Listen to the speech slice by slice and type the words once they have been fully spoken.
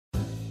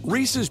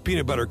Reese's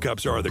peanut butter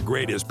cups are the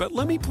greatest, but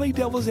let me play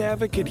devil's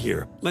advocate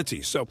here. Let's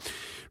see. So,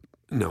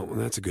 no,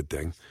 that's a good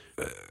thing.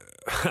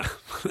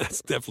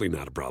 That's definitely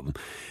not a problem.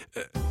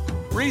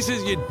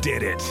 Reese's, you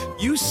did it.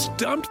 You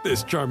stumped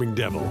this charming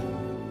devil.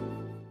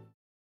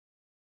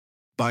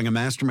 Buying a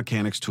Master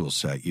Mechanics tool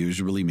set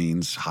usually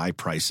means high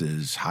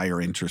prices, higher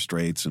interest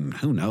rates, and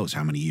who knows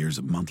how many years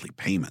of monthly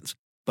payments.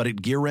 But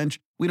at Gear Wrench,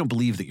 we don't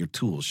believe that your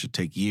tools should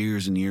take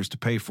years and years to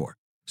pay for.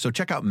 So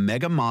check out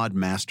Mega Mod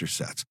Master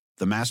Sets,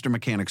 the Master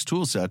Mechanics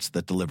tool sets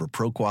that deliver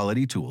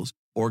pro-quality tools,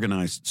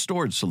 organized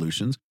storage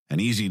solutions, an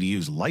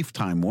easy-to-use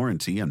lifetime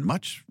warranty, and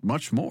much,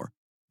 much more.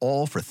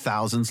 All for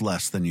thousands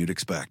less than you'd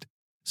expect.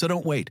 So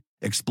don't wait.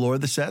 Explore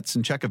the sets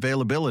and check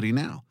availability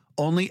now.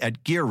 Only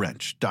at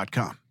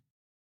GearWrench.com.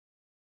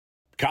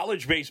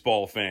 College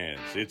baseball fans,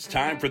 it's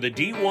time for the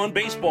D1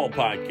 Baseball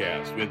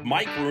Podcast with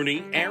Mike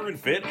Rooney, Aaron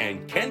Fitt,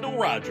 and Kendall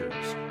Rogers.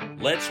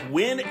 Let's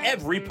win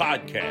every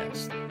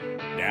podcast.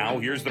 Now,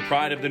 here's the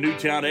pride of the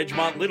Newtown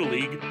Edgemont Little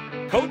League,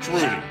 Coach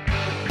Rooney.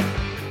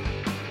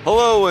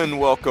 Hello and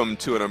welcome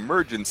to an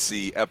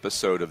emergency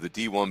episode of the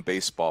D1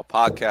 Baseball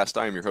Podcast.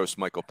 I am your host,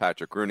 Michael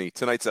Patrick Rooney.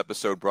 Tonight's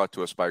episode brought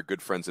to us by our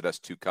good friends at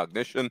S2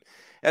 Cognition.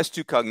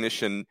 S2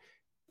 Cognition,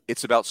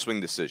 it's about swing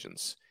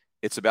decisions.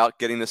 It's about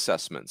getting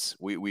assessments.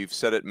 We've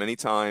said it many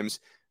times.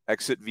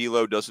 Exit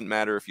velo doesn't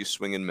matter if you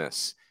swing and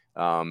miss.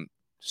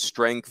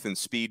 Strength and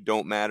speed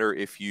don't matter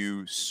if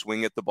you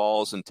swing at the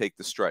balls and take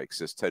the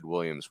strikes, as Ted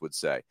Williams would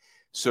say.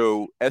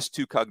 So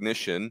S2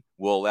 Cognition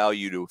will allow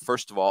you to,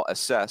 first of all,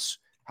 assess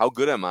how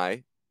good am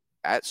I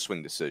at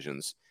swing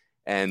decisions,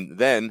 and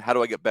then how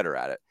do I get better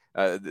at it?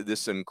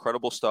 This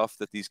incredible stuff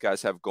that these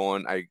guys have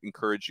going. I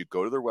encourage you,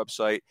 go to their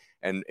website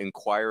and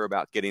inquire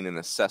about getting an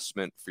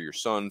assessment for your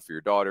son, for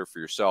your daughter, for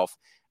yourself,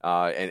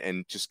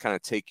 and just kind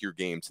of take your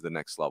game to the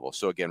next level.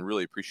 So again,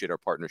 really appreciate our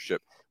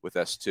partnership with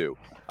S2.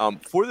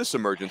 For this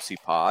emergency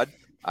pod,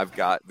 I've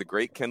got the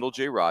great Kendall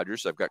J.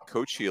 Rogers. I've got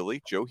Coach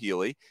Healy, Joe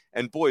Healy.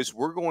 And boys,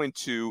 we're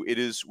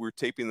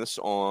taping this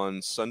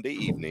on Sunday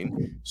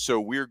evening. So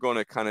we're going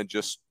to kind of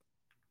just,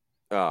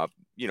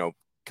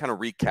 kind of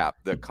recap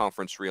the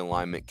conference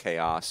realignment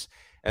chaos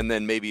and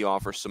then maybe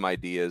offer some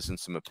ideas and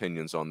some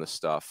opinions on this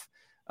stuff.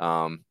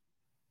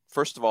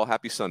 First of all,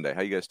 happy Sunday.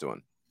 How you guys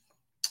doing?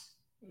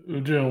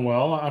 We're doing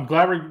well. I'm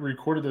glad we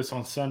recorded this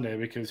on Sunday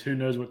because who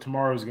knows what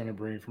tomorrow is going to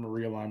bring from a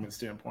realignment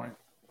standpoint.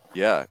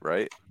 Yeah,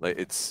 right. I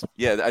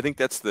think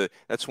that's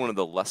one of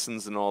the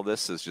lessons in all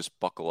this is just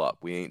buckle up.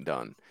 We ain't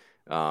done.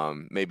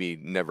 Maybe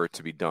never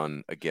to be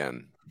done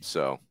again.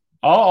 So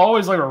I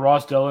always like what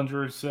Ross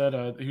Dellinger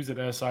said. He's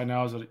at SI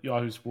now, he's at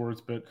Yahoo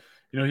Sports, but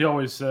he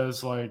always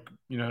says what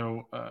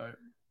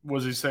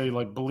does he say?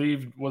 Like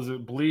believe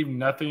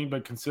nothing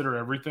but consider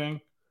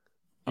everything.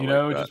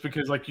 Just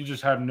because you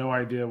just have no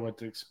idea what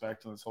to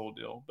expect in this whole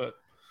deal. But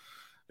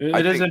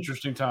it is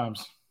interesting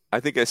times. I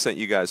think I sent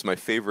you guys my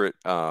favorite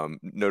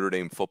Notre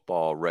Dame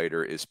football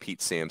writer is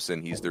Pete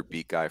Sampson. He's their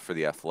beat guy for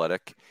The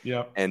Athletic.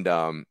 Yeah.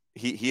 And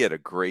he had a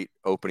great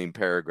opening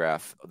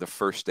paragraph the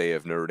first day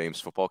of Notre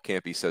Dame's football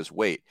camp. He says,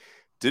 wait,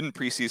 didn't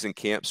preseason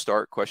camp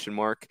start? ?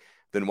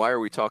 Then why are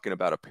we talking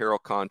about apparel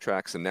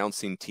contracts,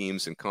 announcing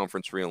teams and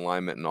conference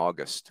realignment in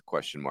August? ?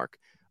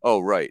 Oh,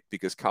 right,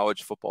 because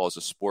college football is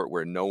a sport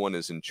where no one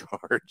is in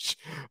charge.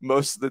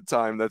 Most of the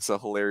time, that's a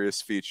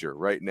hilarious feature.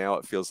 Right now,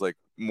 it feels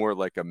more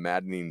like a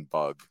maddening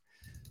bug.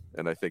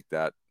 And I think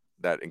that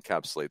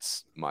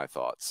encapsulates my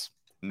thoughts.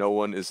 No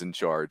one is in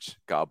charge.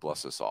 God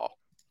bless us all.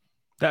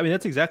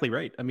 That's exactly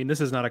right.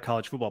 This is not a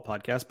college football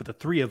podcast, but the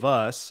three of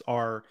us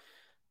are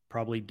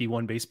probably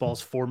D1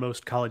 baseball's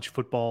foremost college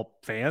football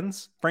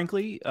fans,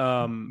 frankly.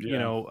 I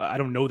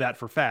don't know that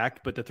for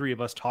fact, but the three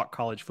of us talk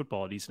college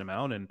football a decent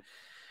amount. And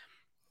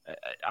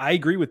I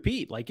agree with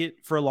Pete.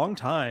 For a long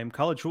time,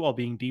 college football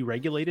being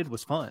deregulated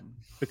was fun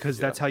because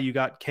that's how you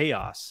got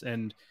chaos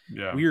and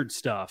weird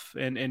stuff.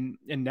 And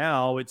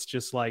now it's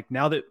just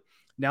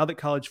now that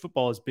college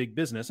football is big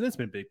business, and it's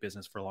been big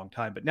business for a long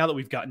time, but now that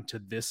we've gotten to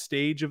this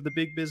stage of the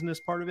big business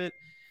part of it,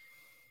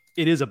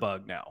 it is a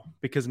bug now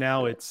because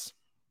now it's,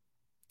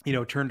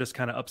 turned us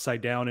kind of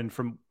upside down. And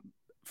from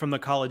the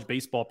college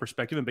baseball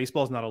perspective, and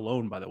baseball is not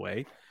alone, by the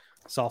way,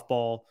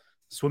 softball,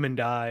 swim and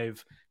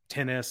dive,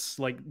 tennis,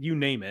 you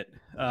name it.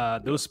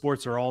 Those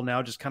sports are all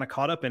now just kind of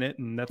caught up in it.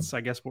 And that's,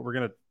 I guess, what we're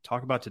going to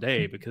talk about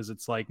today, because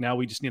it's now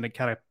we just need to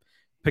kind of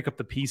pick up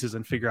the pieces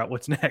and figure out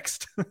what's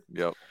next.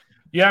 Yep.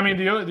 Yeah.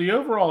 The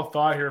overall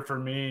thought here for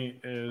me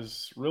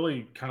is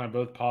really kind of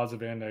both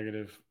positive and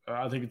negative.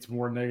 I think it's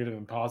more negative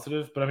than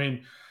positive, but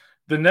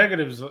the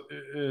negatives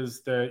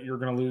is that you're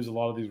going to lose a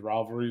lot of these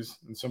rivalries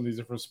in some of these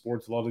different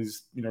sports, a lot of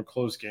these,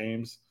 close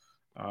games.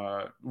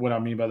 What I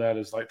mean by that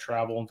is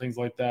travel and things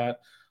like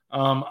that.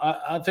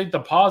 I think the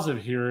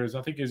positive here is,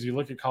 as you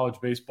look at college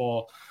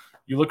baseball,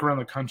 you look around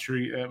the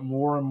country at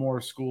more and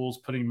more schools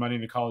putting money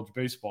into college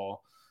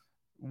baseball.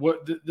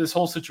 This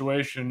whole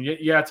situation,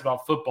 it's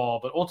about football,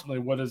 but ultimately,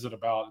 what is it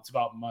about? It's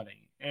about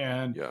money.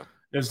 And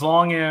as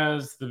long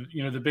as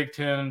the Big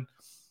Ten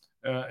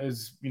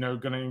is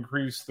going to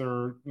increase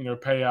their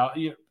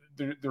payout,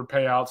 their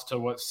payouts to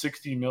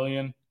 $60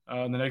 million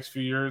in the next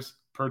few years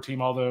per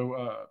team,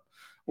 although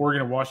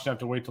Oregon and Washington have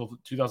to wait till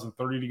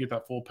 2030 to get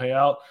that full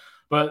payout.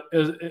 But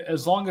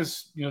as long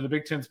as, the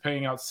Big Ten's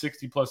paying out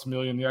 $60+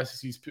 million, the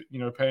SEC's,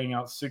 paying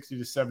out $60 to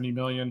 $70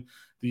 million,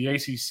 the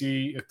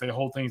ACC, if they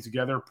hold things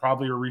together,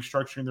 probably are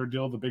restructuring their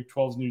deal. The Big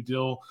 12's new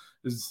deal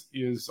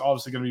is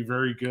obviously going to be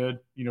very good.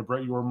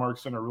 Brett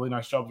Yormark's done a really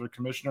nice job as a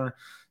commissioner.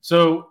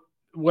 So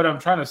what I'm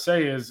trying to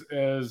say is,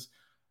 as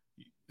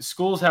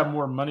schools have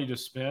more money to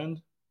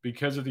spend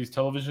because of these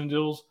television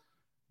deals,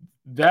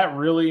 that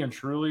really and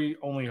truly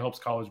only helps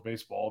college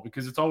baseball,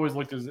 because it's always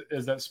looked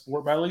as that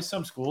sport by at least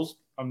some schools.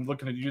 I'm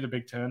looking at you, the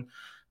Big Ten,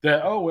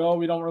 that,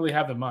 we don't really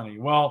have the money.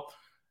 Well,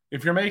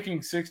 if you're making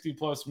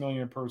 $60+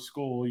 million per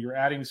school, you're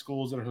adding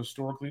schools that are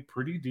historically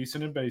pretty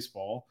decent in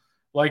baseball.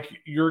 Like,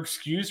 your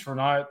excuse for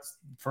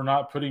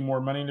not putting more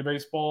money into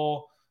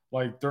baseball,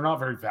 like, they're not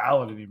very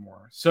valid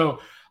anymore. So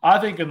I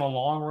think in the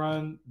long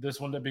run, this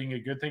wound up being a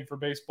good thing for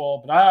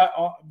baseball.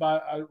 But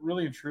I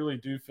really and truly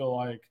do feel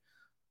like,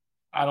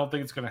 I don't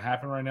think it's going to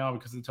happen right now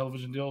because of the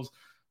television deals,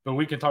 but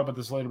we can talk about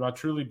this later. But I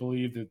truly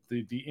believe that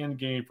the end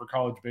game for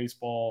college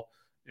baseball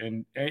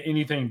and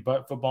anything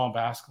but football and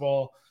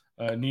basketball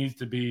needs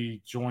to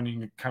be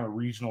joining kind of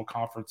regional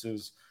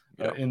conferences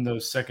in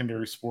those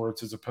secondary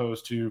sports, as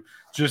opposed to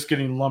just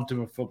getting lumped in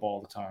with football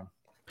all the time.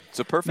 It's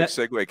a perfect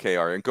segue,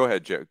 KR. And go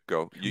ahead, Joe.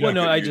 Go.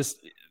 I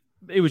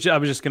was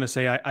just going to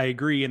say I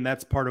agree, and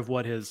that's part of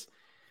what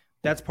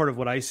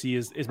I see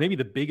is maybe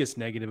the biggest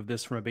negative of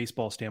this from a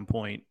baseball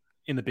standpoint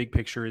in the big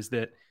picture, is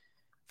that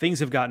things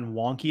have gotten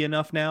wonky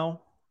enough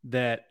now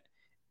that,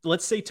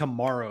 let's say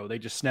tomorrow they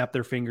just snapped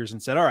their fingers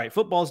and said, all right,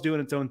 football's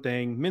doing its own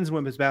thing, men's and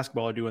women's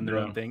basketball are doing their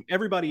own thing,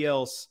 everybody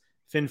else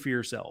fend for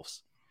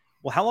yourselves.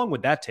 Well, how long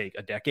would that take?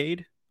 A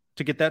decade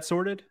to get that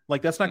sorted?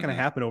 Like, that's not going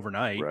to happen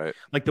overnight. Right.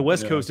 Like, the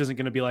West Coast isn't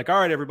going to be like, all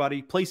right,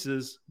 everybody,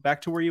 places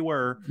back to where you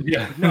were.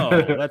 Yeah. No,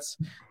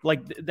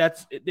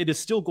 it is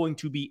still going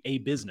to be a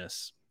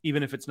business,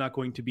 even if it's not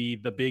going to be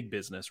the big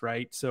business,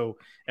 right? So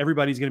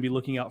everybody's going to be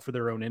looking out for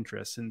their own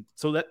interests. And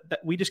so that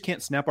we just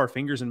can't snap our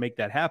fingers and make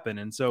that happen.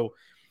 And so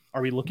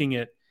are we looking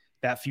at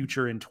that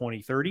future in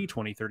 2030,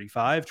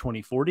 2035,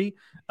 2040?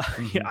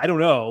 I don't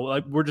know.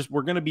 Like,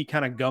 we're going to be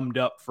kind of gummed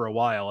up for a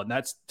while. And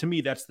that's, to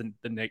me, that's the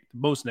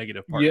most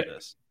negative part of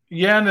this.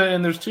 Yeah,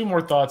 and there's two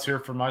more thoughts here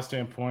from my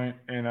standpoint,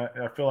 and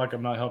I feel like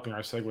I'm not helping our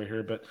segue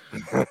here, but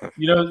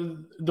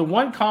the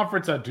one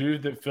conference I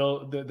do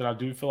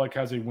feel like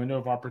has a window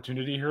of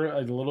opportunity here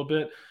a little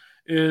bit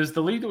is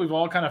the league that we've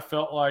all kind of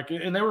felt like,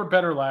 and they were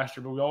better last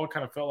year, but we all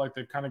kind of felt like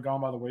they've kind of gone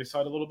by the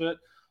wayside a little bit.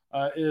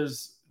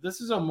 This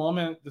is a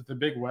moment that the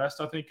Big West,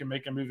 I think, can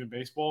make a move in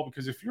baseball,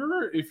 because if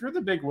you're the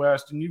Big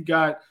West and you've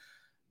got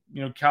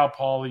Cal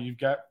Poly, you've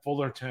got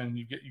Fullerton,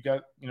 you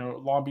got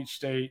Long Beach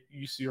State,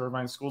 UC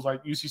Irvine, schools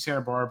like UC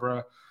Santa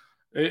Barbara.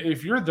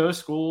 If you're those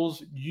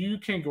schools, you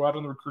can go out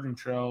on the recruiting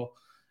trail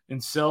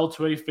and sell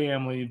to a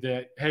family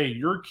that, hey,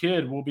 your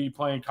kid will be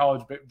playing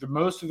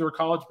most of their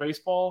college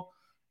baseball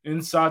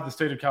inside the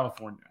state of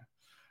California.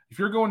 If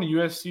you're going to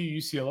USC,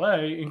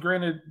 UCLA, and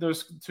granted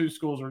those two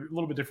schools are a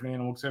little bit different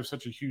animals because they have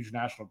such a huge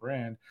national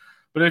brand,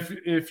 but if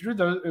you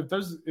look at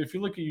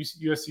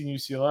USC and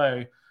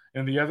UCLA,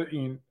 and the other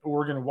in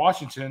Oregon and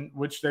Washington,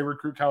 which they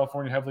recruit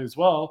California heavily as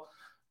well,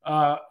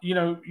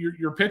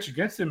 your pitch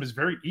against them is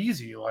very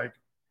easy. Like,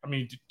 I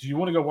mean, do you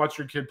want to go watch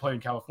your kid play in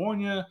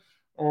California,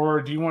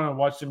 or do you want to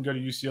watch them go to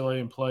UCLA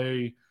and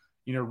play,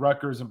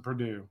 Rutgers and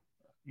Purdue?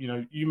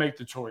 You make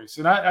the choice.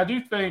 And I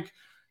do think,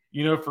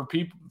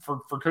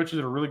 for coaches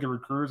that are really good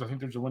recruiters, I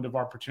think there's a window of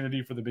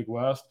opportunity for the Big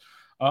West.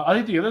 I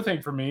think the other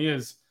thing for me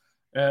is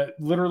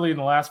literally in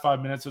the last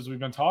 5 minutes as we've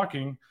been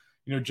talking,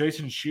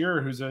 Jason Shearer,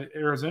 who's an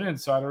Arizona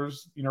insider,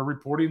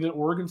 reporting that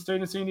Oregon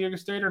State and San Diego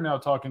State are now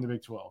talking to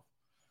Big 12.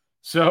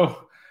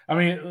 So, I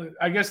mean,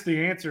 I guess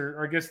the answer,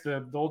 or I guess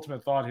the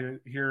ultimate thought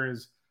here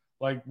is,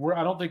 like,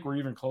 I don't think we're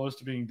even close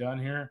to being done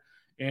here.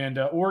 And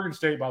Oregon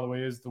State, by the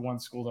way, is the one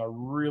school that I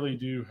really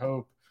do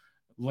hope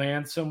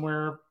lands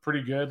somewhere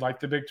pretty good, like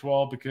the Big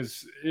 12,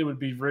 because it would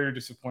be very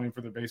disappointing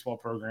for the baseball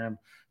program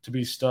to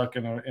be stuck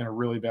in a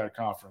really bad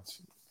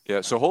conference.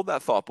 Yeah, so hold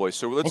that thought, boys.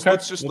 So let's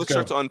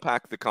start to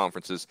unpack the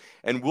conferences,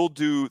 and we'll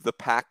do the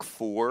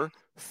Pac-4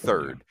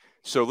 third.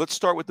 So let's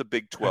start with the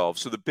Big 12.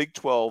 So the Big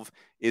 12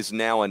 is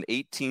now an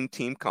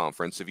 18-team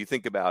conference. If you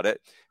think about it,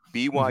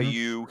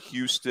 BYU,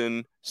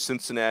 Houston,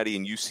 Cincinnati,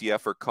 and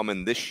UCF are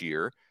coming this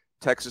year.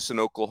 Texas and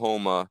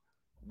Oklahoma,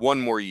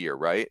 one more year,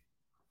 right?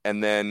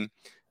 And then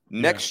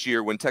next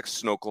year, when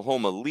Texas and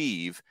Oklahoma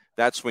leave,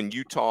 that's when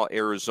Utah,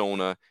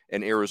 Arizona,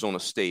 and Arizona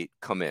State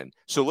come in.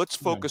 So let's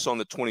focus on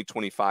the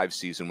 2025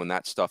 season when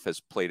that stuff has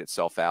played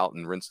itself out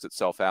and rinsed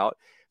itself out.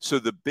 So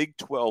the Big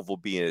 12 will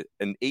be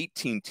an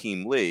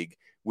 18-team league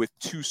with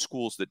two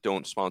schools that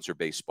don't sponsor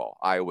baseball,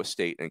 Iowa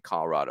State and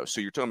Colorado.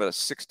 So you're talking about a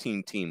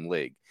 16-team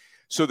league.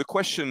 So the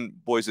question,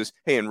 boys, is,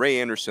 hey, and Ray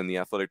Anderson, the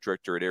athletic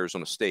director at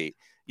Arizona State,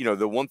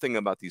 the one thing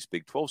about these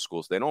Big 12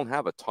 schools, they don't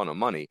have a ton of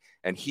money.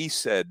 And he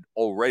said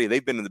already,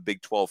 they've been in the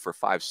Big 12 for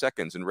 5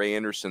 seconds. And Ray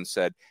Anderson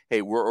said,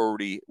 hey,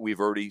 we've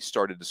already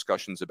started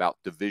discussions about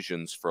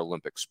divisions for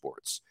Olympic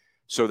sports.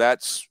 So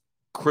that's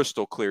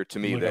crystal clear to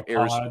me that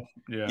Arizona,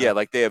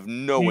 like they have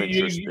no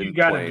interest in playing. You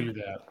got to do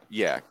that.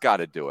 Yeah, got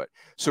to do it.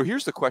 So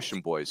here's the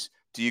question, boys.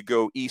 Do you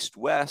go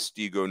east-west?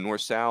 Do you go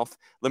north-south?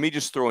 Let me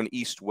just throw an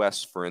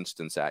east-west, for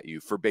instance, at you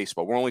for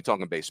baseball. We're only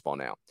talking baseball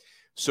now.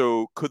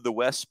 So could the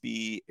West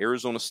be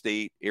Arizona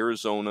State,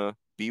 Arizona,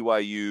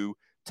 BYU,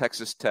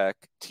 Texas Tech,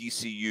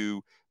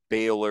 TCU,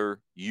 Baylor,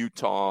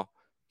 Utah,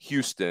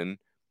 Houston,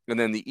 and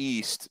then the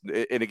East?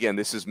 And again,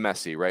 this is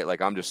messy, right?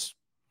 Like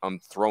I'm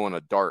throwing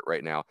a dart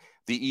right now.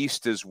 The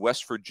East is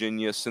West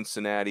Virginia,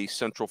 Cincinnati,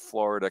 Central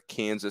Florida,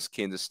 Kansas,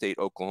 Kansas State,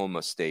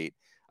 Oklahoma State.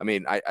 I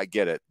mean, I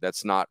get it.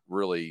 That's not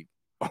really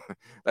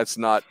that's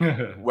not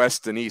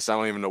West and East. I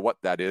don't even know what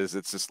that is.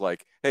 It's just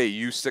like, hey,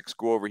 you 6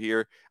 go over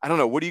here. I don't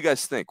know. What do you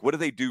guys think? What do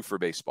they do for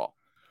baseball?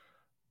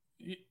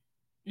 You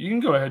can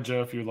go ahead,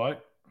 Joe, if you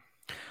like.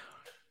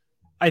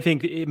 I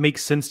think it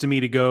makes sense to me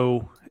to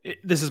go.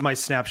 This is my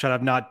snapshot.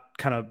 I've not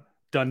kind of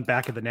done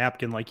back of the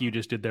napkin like you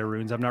just did there,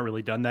 Runes. I've not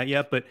really done that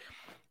yet, but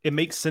it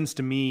makes sense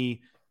to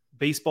me.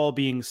 Baseball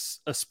being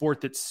a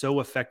sport that's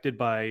so affected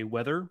by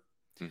weather.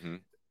 Mm-hmm.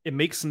 It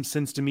makes some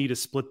sense to me to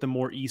split them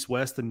more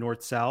east-west than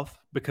north-south,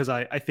 because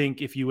I think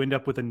if you end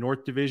up with a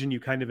North Division, you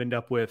kind of end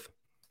up with,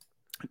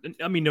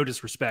 I mean, no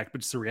disrespect,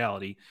 but it's the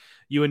reality.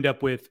 You end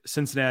up with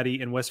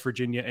Cincinnati and West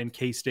Virginia and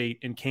K-State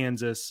and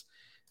Kansas.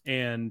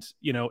 And,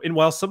 and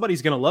while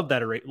somebody's going to love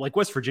that, like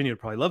West Virginia would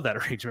probably love that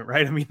arrangement,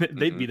 right? I mean,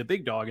 they'd be the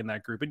big dog in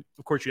that group. And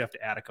of course, you'd have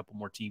to add a couple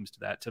more teams to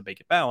that to make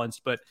it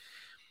balanced. But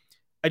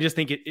I just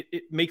think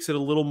it makes it a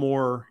little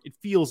more, it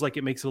feels like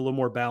it makes it a little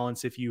more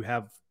balanced if you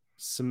have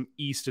some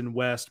East and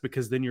West,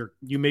 because then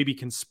you maybe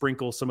can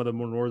sprinkle some of the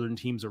more northern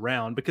teams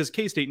around, because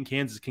K-State and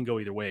Kansas can go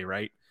either way,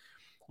 right?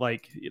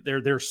 Like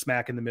they're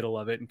smack in the middle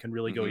of it and can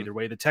really go either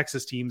way. The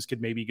Texas teams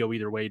could maybe go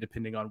either way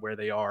depending on where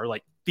they are.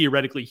 Like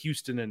theoretically,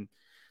 Houston and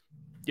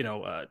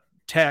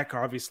Tech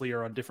obviously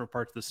are on different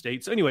parts of the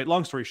state. So anyway,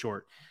 long story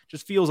short,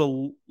 just feels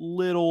a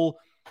little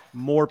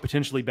more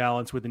potentially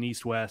balanced with an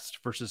East-West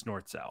versus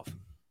North-South.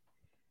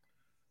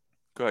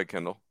 Go ahead,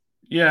 Kendall.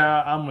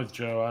 Yeah, I'm with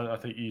Joe. I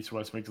think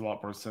East-West makes a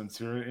lot more sense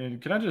here. And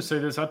can I just say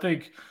this? I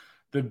think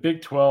the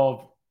Big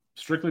 12,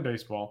 strictly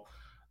baseball,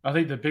 I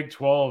think the Big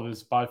 12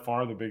 is by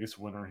far the biggest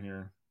winner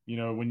here.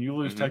 When you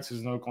lose Texas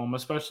and Oklahoma,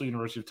 especially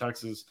University of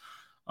Texas,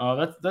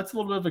 that's a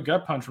little bit of a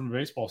gut punch from a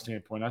baseball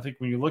standpoint. I think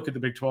when you look at the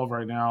Big 12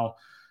 right now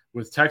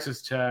with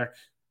Texas Tech,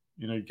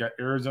 you got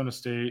Arizona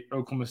State,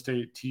 Oklahoma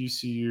State,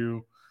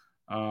 TCU,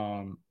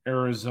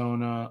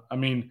 Arizona. I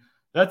mean,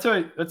 that's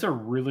a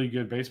really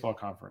good baseball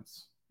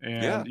conference.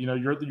 And,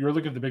 you're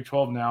looking at the Big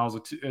 12 now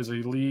as a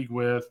league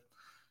with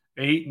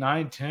 8,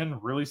 9, 10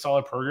 really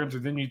solid programs.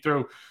 And then you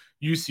throw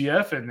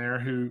UCF in there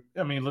who,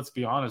 I mean, let's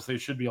be honest, they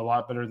should be a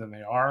lot better than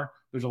they are.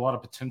 There's a lot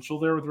of potential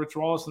there with Rich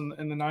Wallace and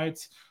the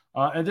Knights.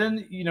 And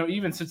then,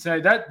 even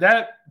Cincinnati,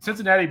 that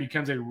Cincinnati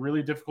becomes a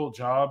really difficult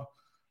job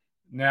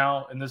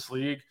now in this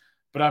league.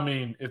 But, I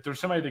mean, if there's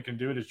somebody that can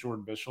do it, it's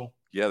Jordan Bischel.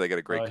 Yeah, they got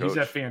a great coach. He's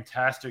a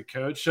fantastic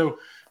coach. So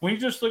when you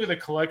just look at the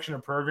collection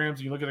of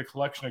programs, you look at the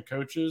collection of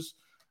coaches,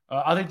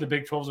 I think the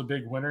Big 12 is a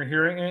big winner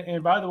here.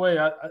 And by the way,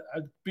 I'd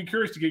be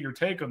curious to get your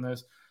take on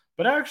this,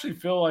 but I actually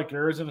feel like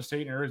Arizona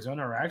State and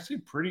Arizona are actually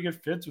pretty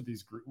good fits with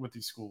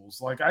these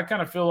schools. Like, I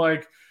kind of feel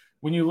like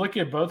when you look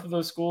at both of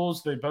those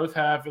schools, they both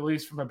have, at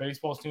least from a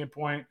baseball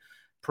standpoint,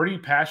 pretty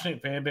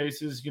passionate fan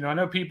bases. I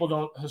know people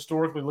don't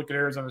historically look at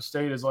Arizona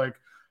State as like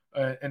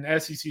an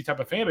SEC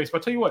type of fan base, but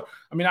I'll tell you what,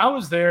 I mean, I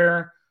was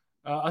there.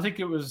 I think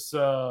it was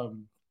the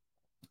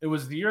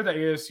year that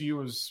ASU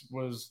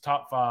was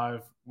top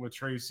 5 with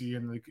Tracy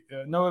and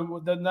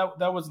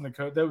that wasn't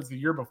that was the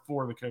year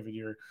before the COVID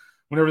year.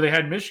 Whenever they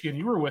had Michigan,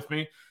 you were with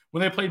me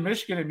when they played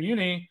Michigan at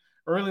Muni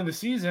early in the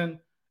season,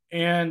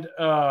 and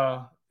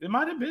it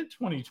might have been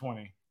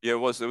 2020. Yeah, it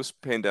was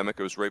pandemic.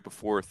 It was right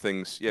before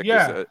things.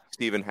 Yeah.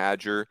 Stephen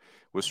Hadger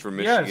was from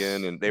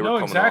Michigan, and they were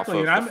coming off of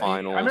the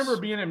finals. I remember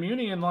being at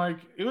Muni, and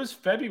it was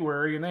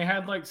February, and they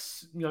had like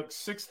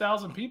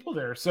 6,000 people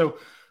there. So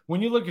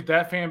when you look at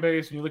that fan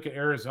base, and you look at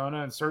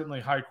Arizona, and certainly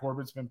High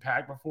Corbett's been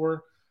packed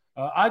before,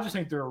 I just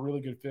think they're a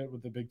really good fit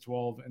with the Big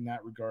 12 in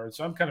that regard.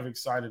 So I'm kind of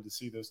excited to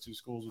see those two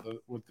schools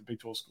with the Big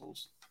 12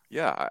 schools.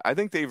 Yeah, I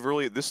think they've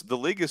really the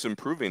league is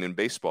improving in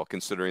baseball,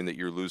 considering that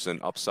you're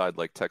losing upside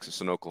like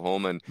Texas and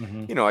Oklahoma.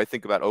 And I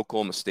think about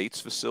Oklahoma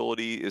State's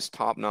facility is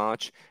top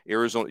notch.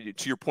 Arizona,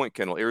 to your point,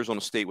 Kendall,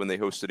 Arizona State, when they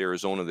hosted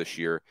Arizona this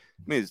year,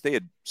 I mean, they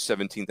had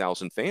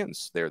 17,000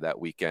 fans there that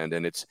weekend,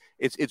 and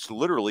it's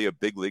literally a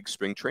big league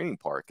spring training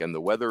park, and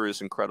the weather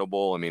is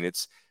incredible. I mean,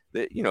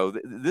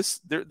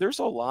 there's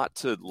a lot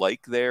to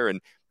like there.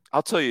 And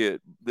I'll tell you,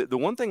 the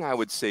one thing I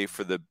would say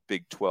for the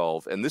Big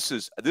 12, and this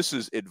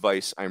is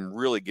advice I'm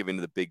really giving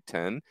to the Big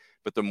 10,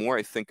 but the more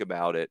I think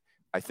about it,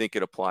 I think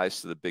it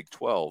applies to the Big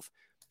 12.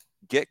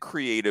 Get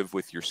creative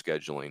with your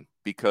scheduling,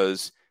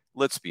 because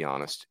let's be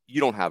honest, you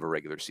don't have a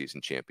regular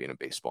season champion in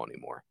baseball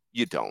anymore.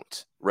 You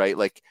don't, right?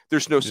 Like,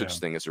 there's no such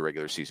thing as a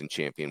regular season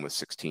champion with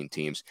 16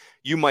 teams.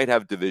 You might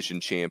have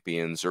division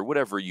champions or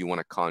whatever you want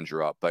to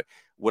conjure up. But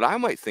what I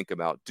might think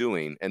about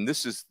doing, and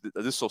this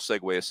will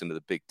segue us into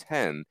the Big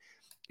 10,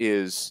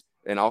 is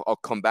and I'll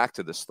come back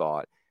to this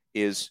thought,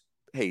 is,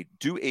 hey,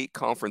 do 8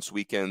 conference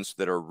weekends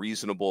that are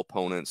reasonable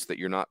opponents that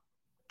you're not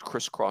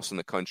crisscrossing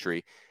the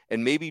country,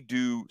 and maybe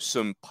do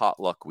some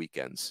potluck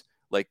weekends.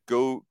 Like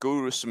go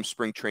to some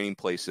spring training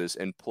places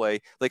and play.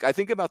 Like, I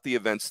think about the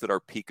events that our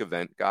peak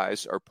event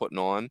guys are putting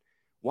on.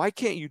 Why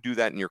can't you do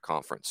that in your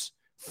conference?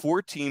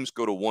 4 teams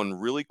go to one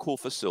really cool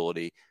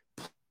facility,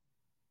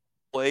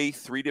 play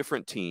 3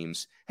 different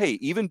teams. Hey,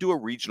 even do a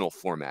regional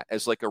format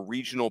as like a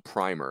regional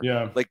primer.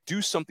 Yeah. Like,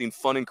 do something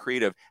fun and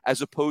creative,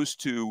 as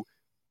opposed to,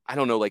 I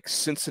don't know, like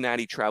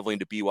Cincinnati traveling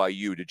to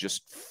BYU to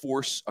just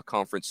force a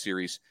conference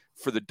series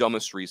for the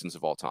dumbest reasons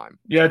of all time.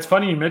 Yeah, it's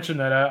funny you mentioned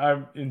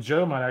that. And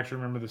Joe might actually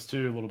remember this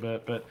too a little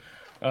bit, but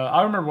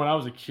I remember when I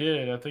was a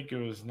kid, I think it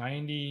was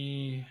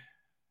 90,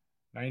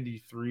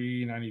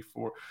 93,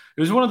 94.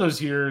 It was one of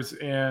those years,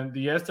 and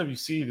the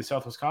SWC, the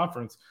Southwest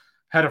Conference,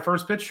 had a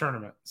first pitch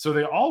tournament. So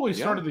they always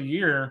started the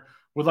year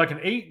with like an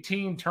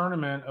 8-team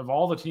tournament of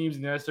all the teams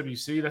in the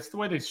SWC. That's the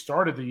way they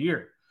started the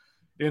year.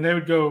 And they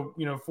would go,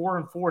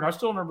 4-4. And I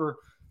still remember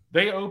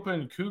they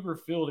opened Cougar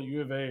Field at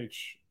U of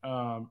H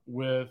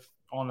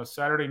on a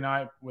Saturday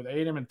night with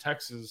A&M in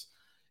Texas.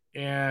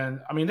 And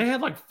I mean, they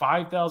had like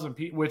 5,000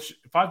 people, which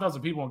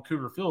 5,000 people in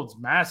Cougar Field is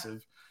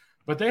massive,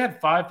 but they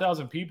had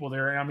 5,000 people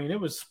there. And I mean, it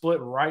was split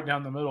right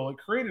down the middle. It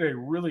created a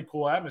really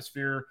cool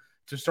atmosphere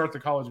to start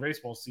the college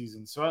baseball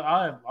season. So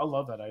I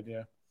love that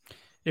idea.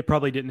 It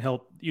probably didn't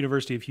help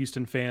University of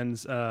Houston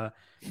fans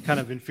kind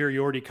of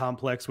inferiority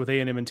complex with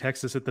A&M in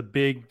Texas at the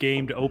big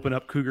game to open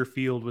up Cougar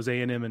Field was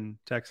A&M in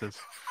Texas.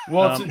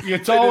 Well,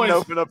 it's always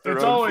open up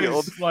their own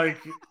field. Like,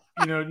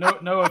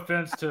 no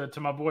offense to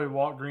my boy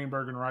Walt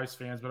Greenberg and Rice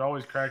fans, but it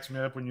always cracks me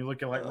up when you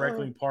look at like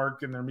Reckley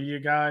Park and their media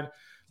guide,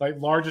 like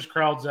largest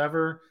crowds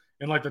ever.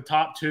 And like the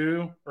top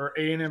 2 are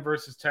A&M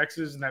versus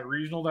Texas in that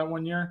regional that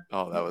one year.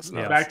 Oh, that was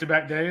nuts.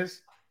 Back-to-back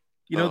days.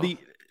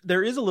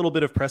 There is a little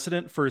bit of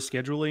precedent for a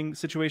scheduling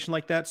situation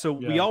like that. So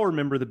we all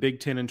remember the Big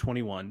Ten in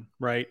 21,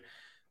 right?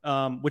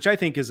 Which I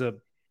think is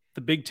the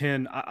Big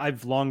Ten.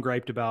 I've long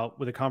griped about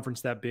with a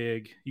conference that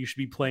big, you should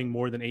be playing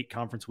more than 8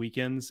 conference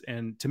weekends.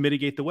 And to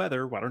mitigate the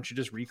weather, why don't you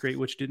just recreate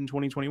what you did in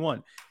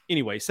 2021?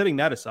 Anyway, setting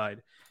that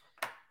aside,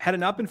 had it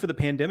not been for the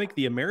pandemic,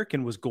 the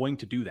American was going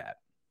to do that.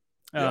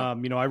 Yeah.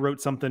 I wrote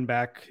something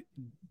back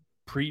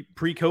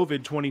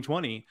pre-COVID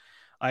 2020.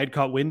 I had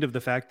caught wind of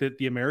the fact that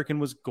the American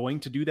was going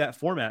to do that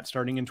format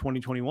starting in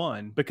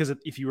 2021, because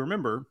if you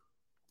remember,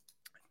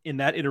 in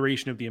that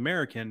iteration of the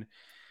American,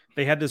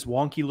 they had this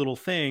wonky little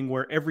thing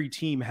where every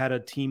team had a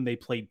team they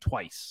played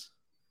twice,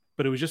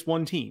 but it was just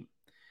one team.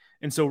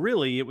 And so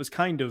really it was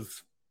kind of,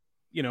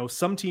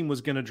 some team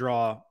was going to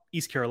draw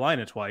East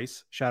Carolina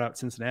twice, shout out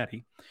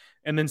Cincinnati.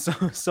 And then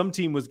some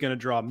team was going to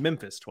draw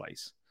Memphis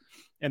twice.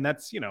 And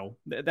that's,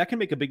 that can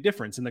make a big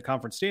difference in the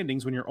conference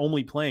standings when you're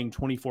only playing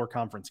 24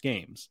 conference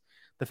games.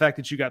 The fact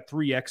that you got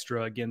 3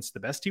 extra against the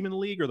best team in the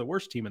league or the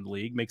worst team in the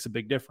league makes a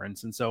big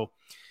difference. And so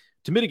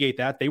to mitigate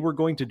that, they were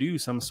going to do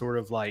some sort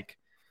of like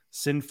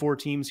send 4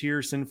 teams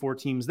here, send 4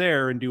 teams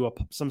there, and do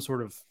some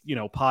sort of,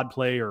 pod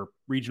play or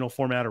regional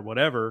format or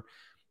whatever.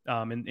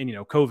 And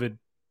COVID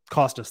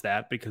cost us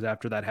that, because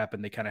after that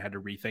happened, they kind of had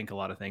to rethink a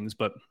lot of things.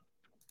 But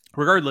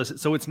regardless,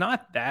 so it's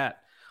not that.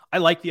 I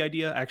like the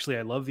idea. Actually,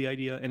 I love the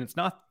idea, and it's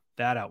not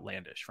that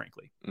outlandish,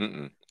 frankly.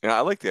 Yeah,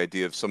 I like the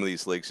idea of some of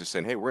these leagues just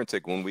saying, hey, we're going to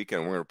take one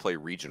weekend and we're going to play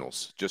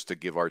regionals just to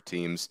give our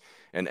teams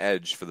an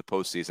edge for the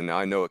postseason. Now,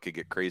 I know it could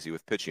get crazy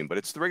with pitching, but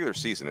it's the regular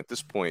season. At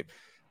this point,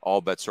 all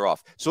bets are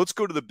off. So let's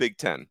go to the Big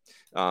Ten,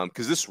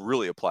 because this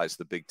really applies to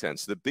the Big Ten.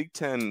 So the Big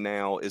Ten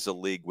now is a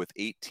league with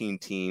 18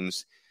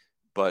 teams,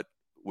 but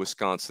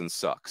Wisconsin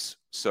sucks,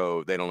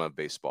 so they don't have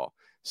baseball.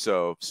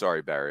 So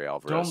sorry, Barry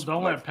Alvarez.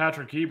 Don't let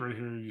Patrick Ebert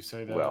hear you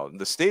say that. Well,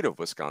 the state of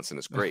Wisconsin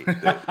is great.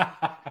 The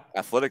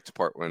athletic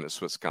department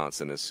of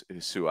Wisconsin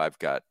is who I've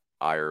got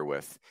ire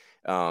with.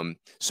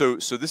 So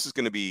this is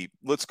going to be,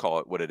 let's call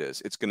it what it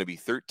is. It's going to be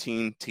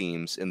 13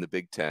 teams in the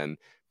Big Ten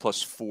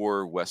plus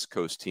 4 West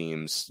Coast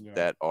teams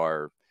that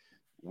are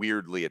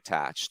weirdly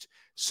attached.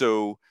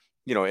 So,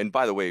 and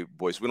by the way,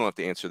 boys, we don't have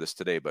to answer this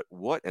today, but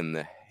what in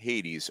the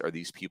Hades are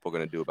these people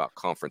going to do about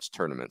conference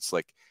tournaments?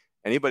 Like,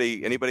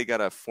 Anybody got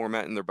a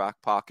format in their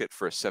back pocket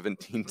for a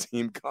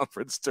 17-team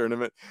conference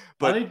tournament?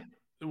 But I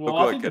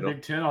think the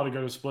Big Ten ought to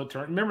go to split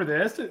tournament. Remember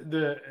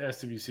the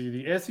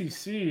SWC, the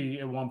SEC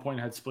at one point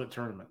had split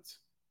tournaments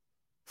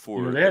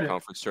for the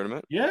conference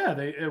tournament. Yeah,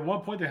 they at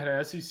one point they had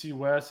an SEC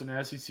West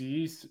and SEC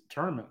East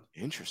tournament.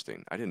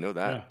 Interesting, I didn't know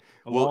that.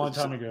 Yeah, long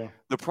time ago.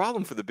 The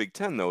problem for the Big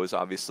Ten though is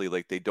obviously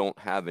like they don't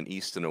have an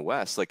East and a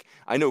West. Like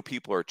I know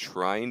people are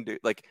trying to,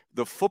 like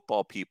the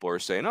football people are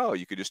saying, oh,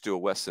 you could just do a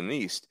West and an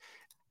East.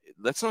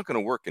 That's not going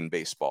to work in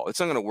baseball. It's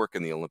not going to work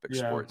in the Olympic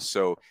sports.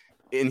 So,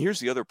 and here's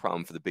the other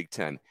problem for the Big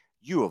Ten.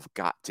 You have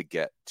got to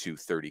get to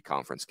 30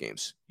 conference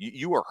games.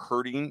 You are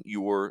hurting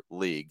your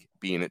league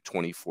being at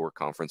 24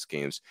 conference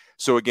games.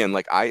 So again,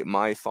 like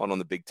my thought on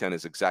the Big Ten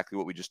is exactly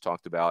what we just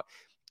talked about.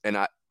 And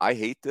I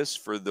hate this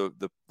for the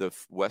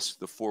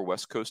 4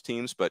 West Coast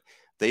teams, but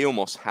they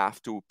almost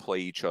have to play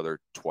each other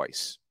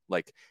twice.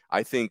 Like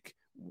I think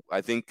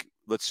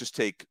let's just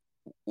take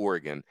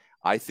Oregon.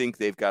 I think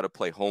they've got to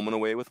play home and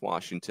away with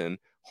Washington,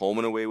 home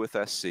and away with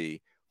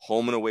SC,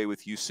 home and away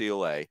with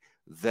UCLA,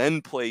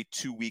 then play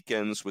 2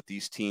 weekends with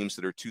these teams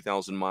that are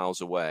 2,000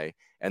 miles away,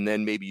 and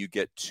then maybe you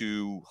get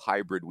 2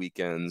 hybrid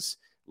weekends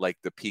like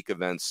the peak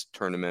events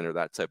tournament or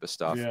that type of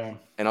stuff. Yeah.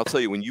 And I'll tell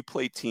you, when you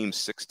play teams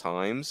 6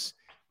 times,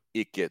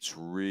 it gets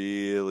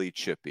really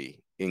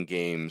chippy in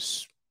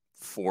games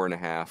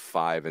 4.5,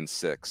 5, and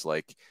 6.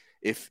 Like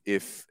if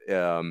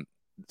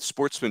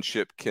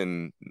sportsmanship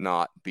can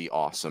not be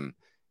awesome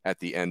at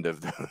the end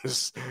of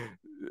those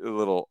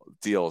little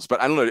deals.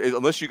 But I don't know,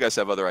 unless you guys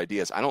have other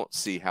ideas, I don't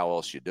see how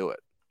else you do it.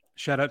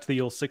 Shout out to the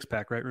old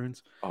 6-pack, right,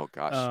 Runes? Oh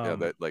gosh,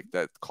 yeah,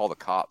 that call the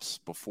cops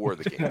before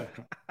the game.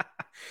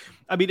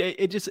 I mean,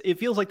 it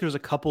feels like there's a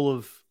couple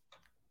of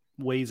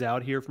ways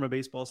out here from a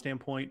baseball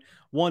standpoint.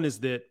 One is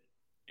that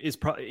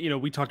probably,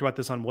 we talked about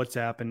this on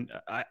WhatsApp, and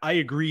I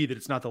agree that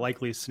it's not the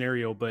likeliest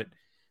scenario, but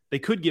they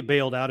could get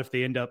bailed out if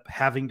they end up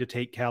having to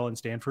take Cal and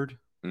Stanford,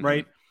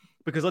 right?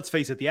 Because let's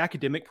face it, the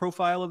academic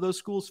profile of those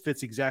schools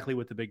fits exactly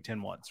what the Big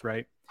Ten wants,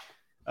 right?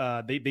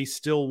 They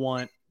still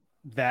want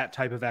that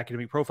type of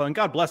academic profile, and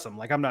God bless them.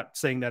 Like, I'm not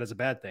saying that as a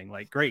bad thing.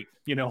 Like, great,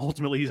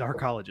 ultimately these are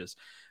colleges,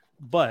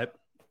 but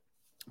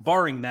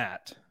barring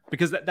that,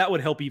 because that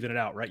would help even it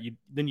out, right?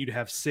 Then you'd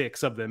have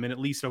 6 of them, and at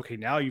least, okay,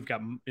 now you've got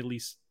at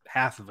least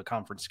half of a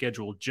conference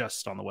schedule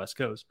just on the West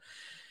Coast.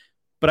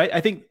 But I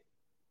think,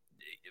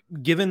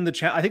 given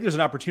I think there's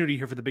an opportunity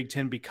here for the Big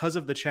Ten because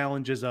of the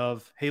challenges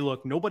of, hey,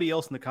 look, nobody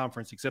else in the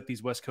conference except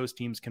these West Coast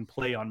teams can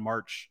play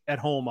at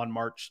home on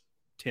March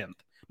 10th.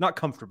 Not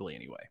comfortably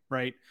anyway,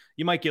 right?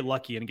 You might get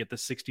lucky and get the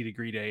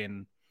 60-degree day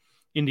in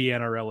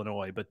Indiana or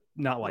Illinois, but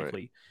not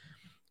likely. Right.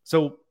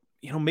 So,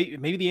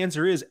 maybe the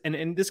answer is,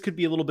 and this could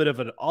be a little bit of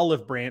an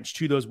olive branch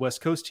to those West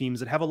Coast teams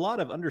that have a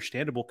lot of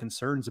understandable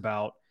concerns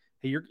about,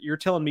 hey, you're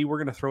telling me we're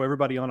going to throw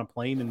everybody on a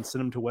plane and send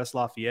them to West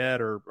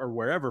Lafayette or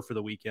wherever for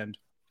the weekend.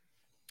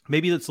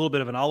 Maybe that's a little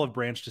bit of an olive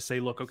branch to say,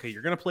 look, okay,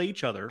 you're going to play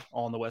each other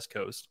all on the West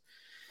Coast.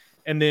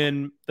 And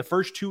then the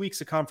first 2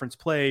 weeks of conference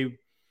play,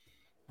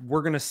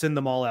 we're going to send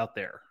them all out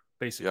there.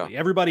 Basically,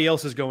 Everybody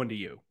else is going to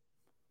you.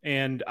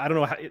 And I don't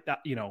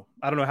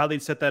know how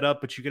they'd set that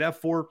up, but you could have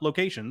 4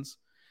 locations.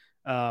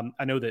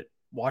 I know that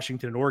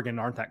Washington and Oregon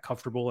aren't that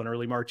comfortable in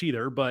early March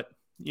either, but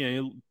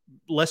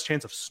less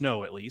chance of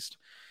snow at least.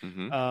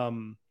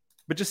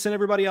 But just send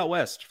everybody out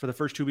west for the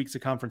first 2 weeks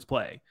of conference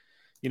play,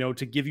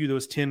 to give you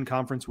those 10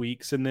 conference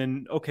weeks. And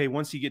then, okay,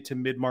 once you get to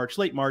mid-March,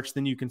 late March,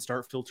 then you can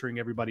start filtering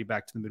everybody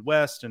back to the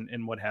Midwest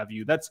and what have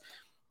you. That's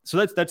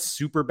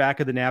super back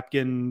of the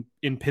napkin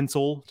in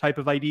pencil type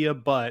of idea,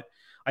 but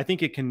I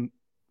think it can,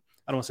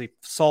 I don't want to say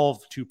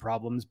solve 2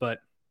 problems, but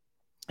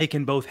it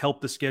can both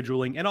help the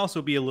scheduling and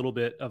also be a little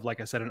bit of,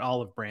 like I said, an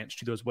olive branch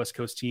to those West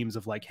Coast teams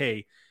of like,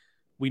 hey,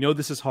 we know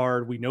this is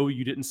hard. We know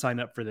you didn't sign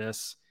up for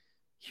this.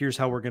 Here's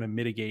how we're going to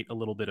mitigate a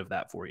little bit of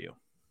that for you.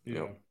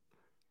 Yeah.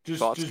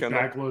 Just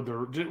backload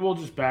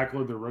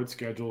the road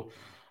schedule.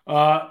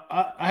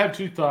 I have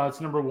 2 thoughts.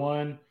 Number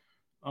one,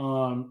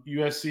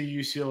 USC,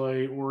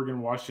 UCLA,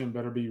 Oregon, Washington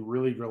better be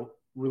really,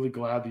 really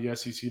glad the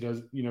SEC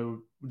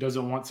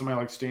doesn't want somebody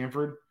like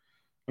Stanford.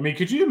 I mean,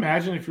 could you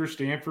imagine if you're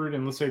Stanford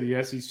and let's say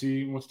the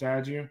SEC wants to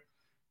add you,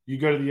 you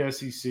go to the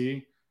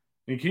SEC,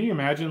 and can you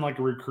imagine like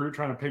a recruit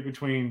trying to pick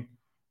between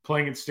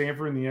playing at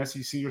Stanford and the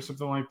SEC or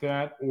something like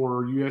that,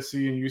 or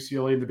USC and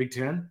UCLA in the Big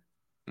Ten?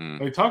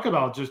 They talk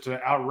about just an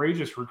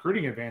outrageous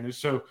recruiting advantage.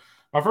 So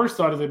my first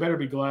thought is they better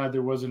be glad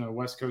there wasn't a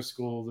West Coast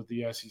school that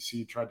the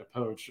SEC tried to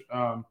poach.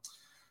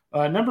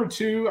 Number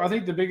 2, I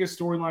think the biggest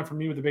storyline for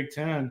me with the Big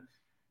Ten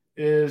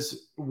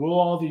is, will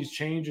all these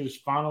changes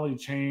finally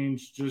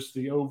change just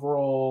the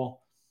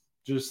overall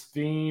just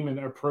theme and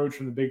approach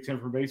from the Big Ten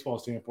from a baseball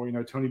standpoint?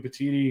 Tony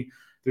Petitti,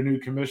 the new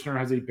commissioner,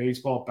 has a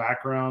baseball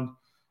background,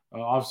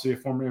 obviously a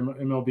former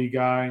MLB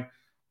guy.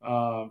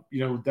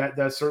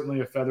 That's certainly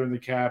a feather in the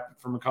cap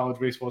from a college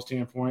baseball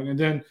standpoint. And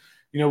then,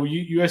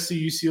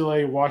 USC,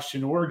 UCLA,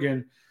 Washington,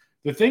 Oregon,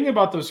 the thing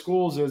about those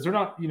schools is they're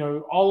not,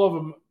 all of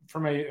them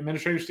from an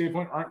administrative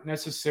standpoint aren't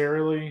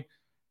necessarily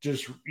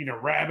just,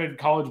 rabid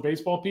college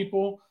baseball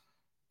people,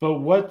 but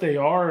what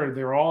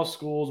they're all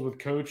schools with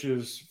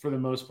coaches for the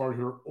most part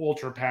who are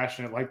ultra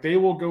passionate. Like, they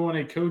will go in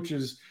a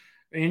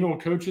annual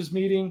coaches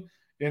meeting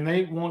and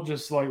they won't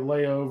just like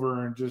lay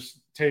over and just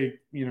take,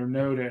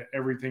 no to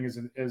everything as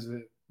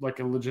a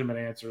legitimate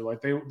answer.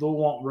 Like, they'll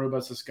want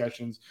robust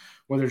discussions,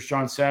 whether it's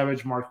John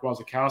Savage, Mark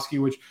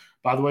Wazakowski, which,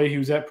 by the way, he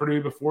was at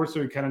Purdue before,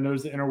 so he kind of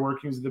knows the inner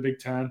workings of the Big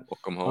Ten.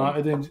 Welcome home.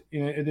 And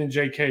then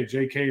JK.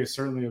 JK is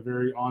certainly a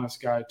very honest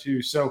guy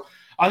too. So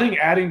I think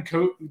adding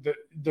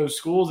those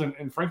schools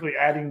and frankly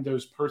adding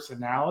those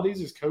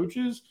personalities as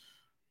coaches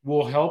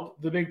will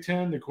help the Big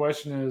Ten. The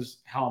question is,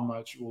 how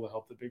much will it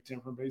help the Big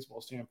Ten from a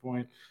baseball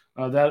standpoint?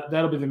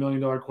 That'll be the $1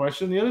 million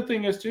question. The other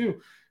thing is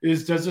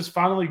does this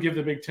finally give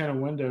the Big Ten a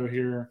window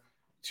here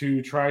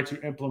to try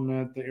to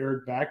implement the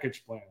Eric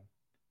Bakich plan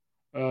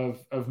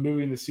of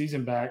moving the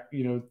season back,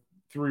 3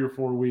 or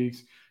 4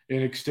 weeks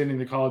and extending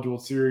the College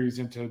World Series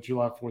into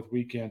July 4th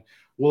weekend?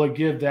 Will it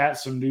give that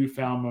some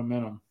newfound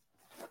momentum?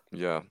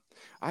 Yeah.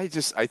 I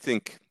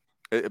think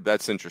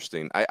that's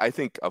interesting. I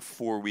think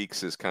 4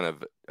 weeks is kind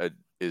of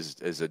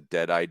is a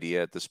dead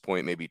idea at this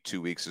point. Maybe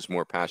 2 weeks is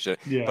more passionate.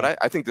 Yeah. But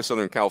I think the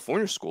Southern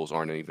California schools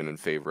aren't even in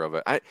favor of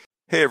it.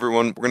 Hey,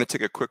 everyone, we're going to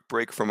take a quick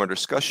break from our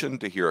discussion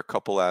to hear a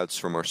couple ads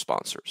from our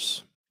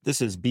sponsors. This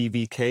is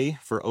BVK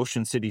for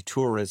Ocean City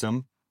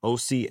Tourism,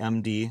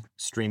 OCMD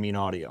Streaming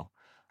Audio.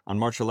 On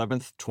March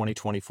 11th,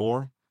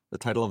 2024, the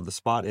title of the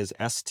spot is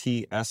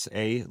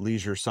STSA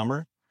Leisure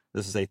Summer.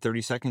 This is a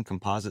 30-second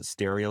composite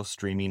stereo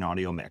streaming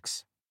audio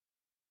mix.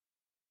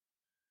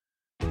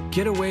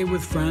 Get away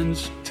with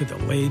friends to the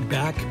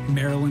laid-back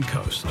Maryland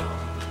coast,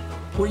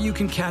 where you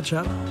can catch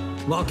up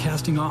while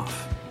casting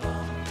off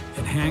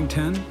and hang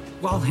 10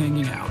 while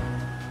hanging out,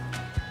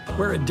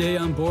 where a day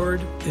on board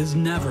is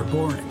never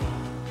boring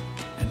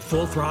and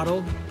full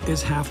throttle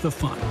is half the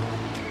fun,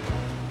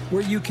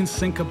 where you can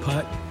sink a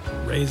putt,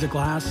 raise a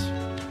glass,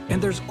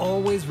 and there's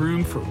always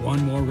room for one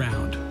more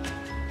round.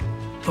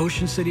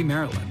 Ocean City,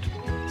 Maryland,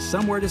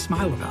 somewhere to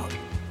smile about.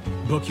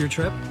 Book your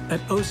trip at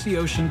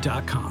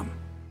OCOcean.com.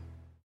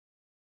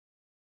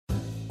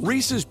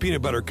 Reese's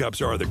peanut butter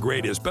cups are the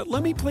greatest, but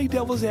let me play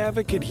devil's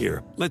advocate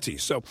here. Let's see.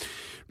 So,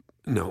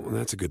 no,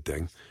 that's a good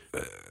thing.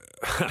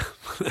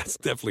 That's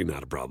definitely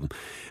not a problem.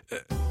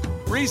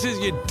 Reese's,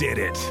 you did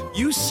it.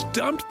 You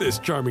stumped this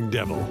charming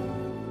devil.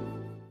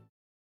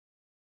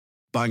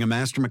 Buying a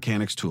Master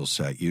Mechanics tool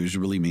set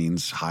usually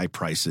means high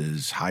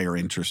prices, higher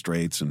interest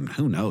rates, and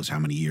who knows how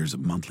many years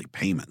of monthly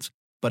payments.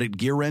 But at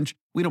Gear Wrench,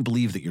 we don't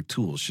believe that your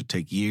tools should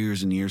take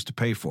years and years to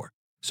pay for.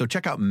 So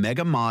check out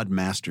Mega Mod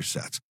Master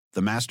Sets,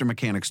 the Master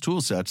Mechanics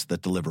tool sets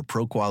that deliver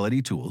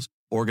pro-quality tools,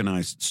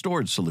 organized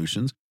storage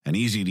solutions, an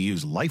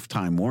easy-to-use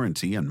lifetime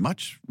warranty, and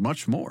much,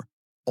 much more.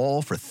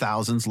 All for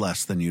thousands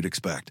less than you'd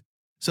expect.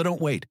 So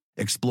don't wait.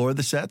 Explore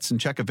the sets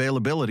and check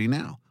availability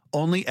now.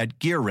 Only at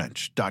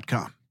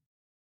GearWrench.com.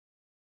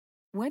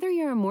 Whether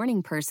you're a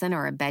morning person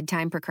or a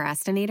bedtime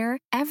procrastinator,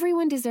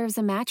 everyone deserves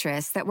a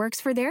mattress that works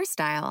for their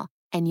style.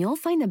 And you'll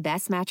find the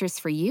best mattress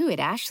for you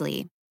at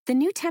Ashley. The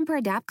new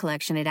Temper-Adapt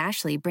collection at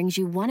Ashley brings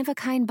you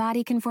one-of-a-kind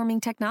body-conforming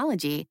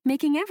technology,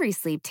 making every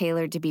sleep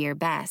tailored to be your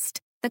best.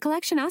 The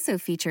collection also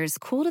features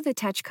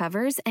cool-to-the-touch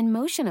covers and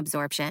motion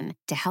absorption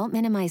to help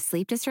minimize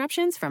sleep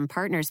disruptions from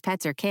partners,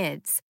 pets, or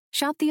kids.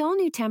 Shop the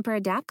all-new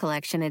Temper-Adapt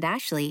collection at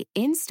Ashley,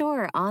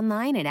 in-store or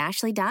online at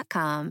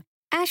ashley.com.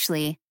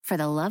 Ashley, for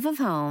the love of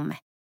home.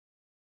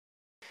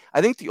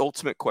 I think the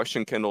ultimate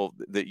question, Kendall,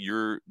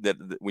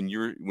 that when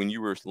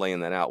you were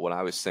laying that out, what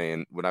I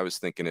was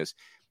thinking is,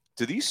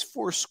 do these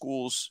 4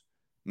 schools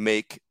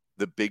make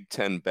the Big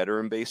Ten better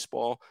in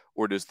baseball,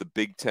 or does the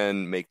Big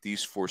Ten make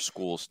these 4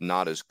 schools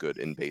not as good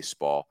in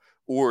baseball?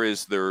 Or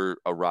is there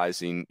a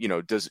rising,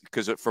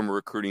 because from a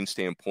recruiting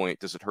standpoint,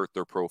 does it hurt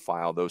their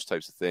profile, those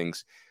types of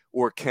things?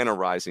 Or can a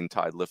rising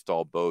tide lift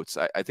all boats?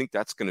 I think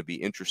that's going to be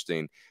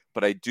interesting.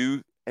 But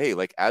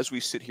as we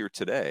sit here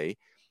today,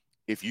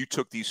 if you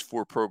took these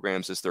 4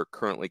 programs as they're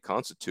currently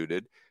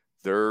constituted,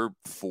 they're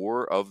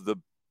 4 of the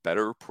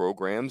better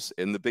programs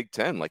in the Big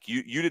Ten. Like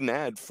you didn't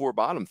add 4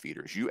 bottom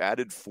feeders. You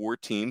added 4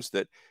 teams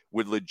that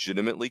would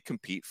legitimately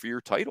compete for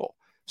your title.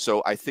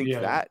 So I think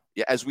that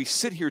as we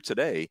sit here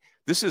today,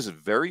 this is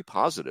very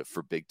positive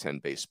for Big Ten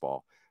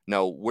baseball.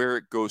 Now, where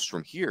it goes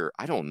from here,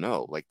 I don't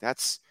know. Like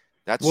that's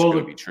going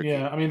to be tricky.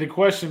 Yeah, I mean, the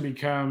question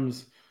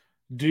becomes,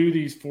 do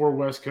these 4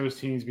 West Coast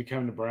teams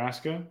become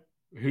Nebraska,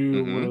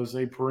 who was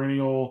a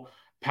perennial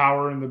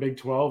power in the Big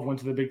 12, went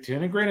to the Big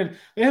 10? And granted,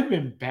 they haven't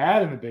been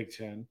bad in the Big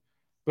 10,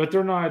 but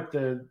they're not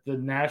the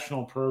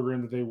national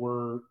program that they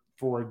were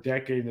for a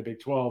decade in the Big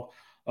 12.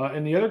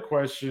 And the other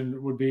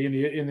question would be,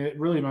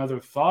 really my other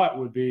thought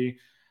would be,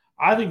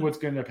 I think what's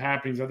going to end up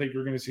happening is I think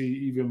you're going to see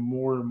even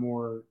more and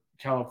more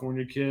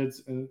California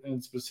kids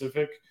in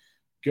specific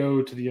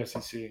go to the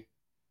SEC.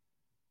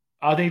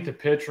 I think the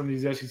pitch from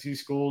these SEC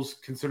schools,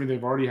 considering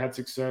they've already had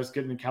success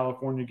getting to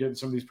California, getting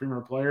some of these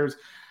premier players,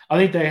 I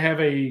think they have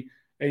a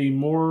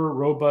more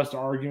robust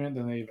argument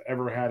than they've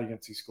ever had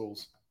against these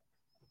schools.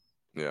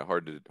 Yeah,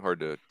 hard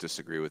to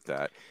disagree with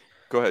that.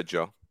 Go ahead,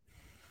 Joe.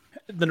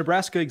 The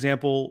Nebraska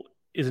example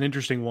is an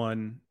interesting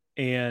one,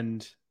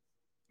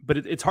 but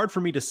it's hard for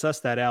me to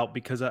suss that out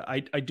because I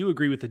do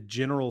agree with the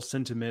general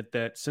sentiment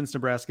that since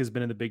Nebraska has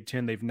been in the Big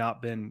Ten, they've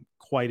not been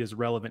quite as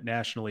relevant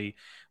nationally.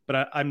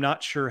 But I'm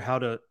not sure how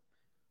to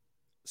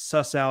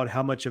suss out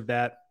how much of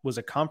that was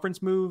a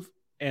conference move,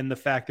 and the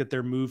fact that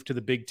their move to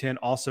the Big Ten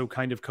also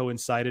kind of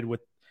coincided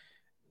with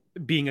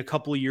being a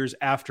couple of years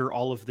after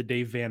all of the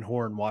Dave Van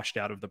Horn washed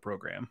out of the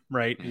program,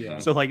 right? Yeah.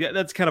 So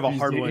that's kind of a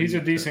hard one. He's a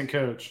decent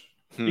coach.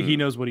 He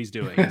knows what he's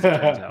doing, as it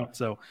turns out.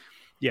 So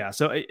yeah,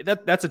 so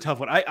that's a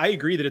tough one. I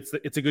agree that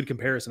it's a good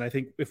comparison. I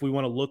think if we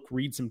want to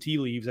read some tea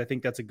leaves, I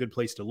think that's a good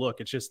place to look.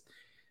 It's just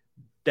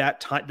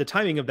that the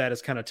timing of that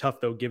is kind of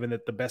tough though, given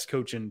that the best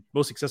coach and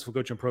most successful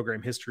coach in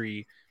program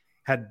history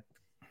had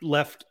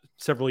left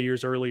several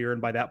years earlier.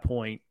 And by that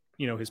point,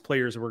 his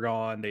players were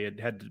gone. They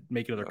had to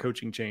make another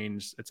coaching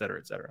change, et cetera,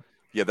 et cetera.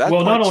 Yeah, that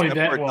well, part, not only that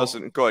that, part well,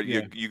 doesn't go ahead.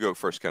 yeah. You go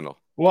first, Kendall.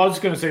 Well, I was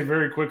just going to say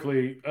very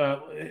quickly,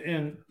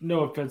 and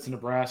no offense to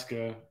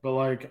Nebraska, but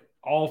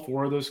all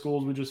four of those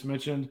schools we just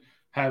mentioned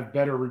have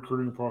better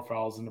recruiting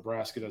profiles than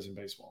Nebraska does in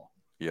baseball.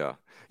 Yeah.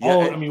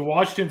 I mean,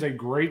 Washington's a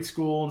great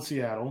school in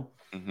Seattle.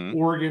 Mm-hmm.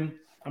 Oregon,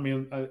 I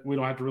mean, we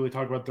don't have to really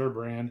talk about their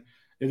brand.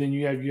 And then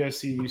you have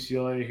USC,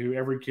 UCLA, who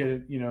every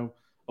kid,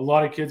 a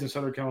lot of kids in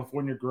Southern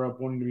California grew up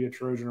wanting to be a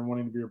Trojan or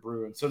wanting to be a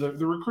Bruin. So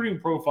the recruiting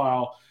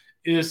profile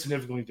is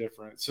significantly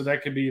different. So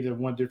that could be the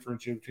one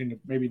differentiator between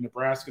maybe the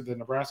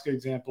Nebraska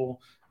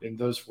example, and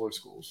those four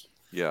schools.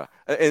 Yeah,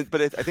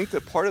 but I think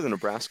that part of the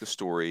Nebraska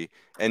story,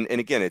 and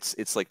again,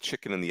 it's like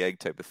chicken and the egg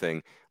type of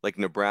thing. Like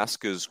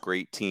Nebraska's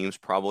great teams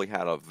probably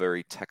had a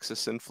very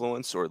Texas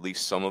influence, or at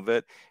least some of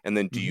it. And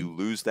then do you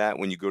lose that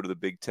when you go to the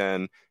Big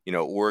Ten?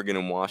 Oregon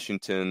and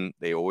Washington,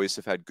 they always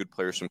have had good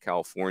players from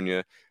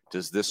California.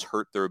 Does this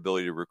hurt their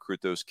ability to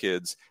recruit those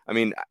kids? I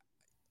mean,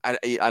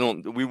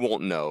 we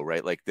won't know,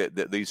 right? Like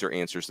these are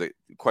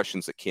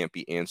questions that can't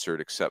be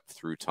answered except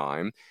through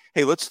time.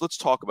 Hey, let's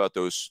talk about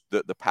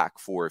the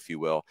Pac-4, if you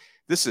will.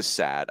 This is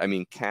sad. I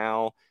mean,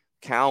 Cal,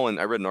 and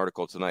I read an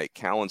article tonight,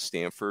 Cal and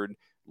Stanford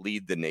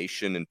lead the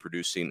nation in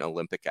producing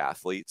Olympic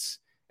athletes,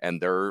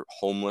 and they're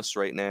homeless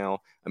right now.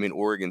 I mean,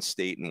 Oregon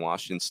State and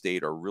Washington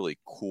State are really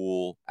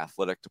cool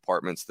athletic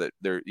departments that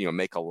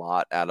make a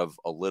lot out of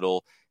a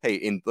little.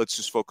 Hey, let's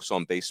just focus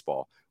on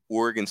baseball.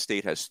 Oregon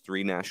State has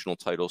 3 national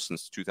titles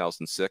since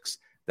 2006.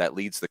 That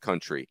leads the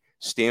country.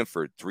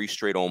 Stanford, 3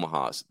 straight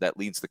Omahas. That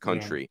leads the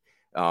country.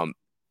 Yeah.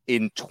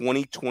 In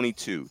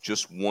 2022,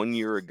 just 1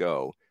 year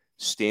ago,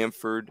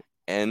 Stanford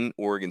and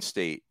Oregon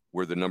State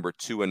were the number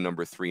 2 and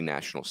number 3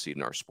 national seed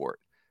in our sport.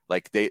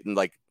 Like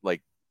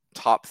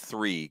top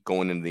 3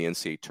 going into the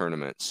NCAA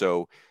tournament.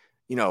 So,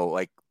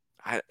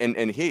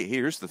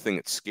 here's the thing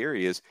that's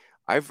scary is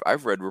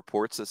I've read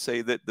reports that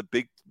say that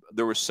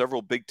there were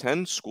several Big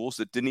Ten schools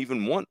that didn't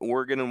even want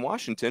Oregon and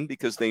Washington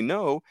because they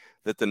know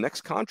that the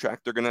next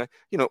contract they're going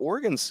to,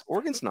 Oregon's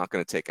not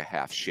going to take a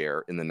half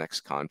share in the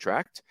next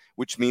contract,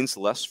 which means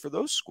less for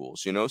those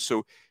schools,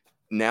 So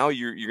now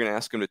you're going to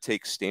ask them to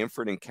take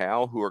Stanford and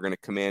Cal, who are going to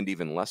command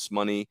even less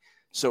money.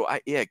 So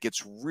it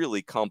gets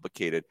really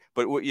complicated.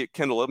 But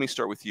Kendall, let me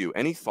start with you.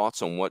 Any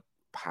thoughts on what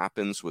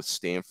happens with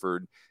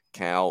Stanford,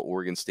 Cal,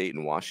 Oregon State,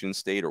 and Washington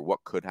State, or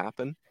what could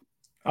happen?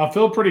 I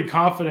feel pretty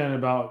confident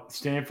about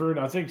Stanford.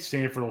 I think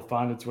Stanford will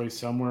find its way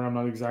somewhere. I'm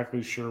not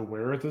exactly sure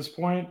where at this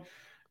point.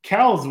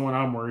 Cal is the one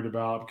I'm worried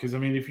about because, I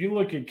mean, if you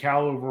look at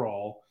Cal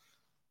overall,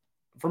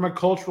 from a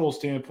cultural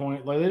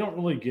standpoint, they don't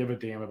really give a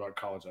damn about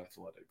college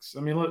athletics.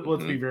 I mean,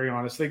 let's be very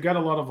honest. They've got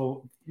a lot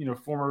of,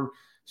 former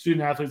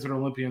student athletes that are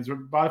Olympians,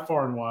 but by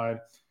far and wide,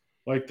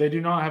 they do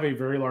not have a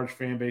very large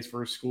fan base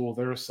for a school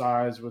their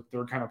size with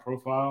their kind of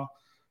profile.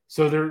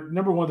 So they're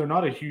number one, they're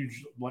not a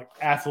huge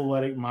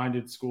athletic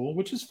minded school,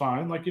 which is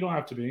fine. You don't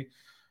have to be.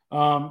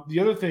 The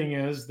other thing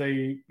is I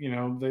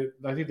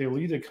think they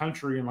lead the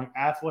country in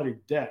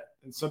athletic debt.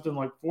 It's something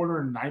like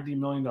 $490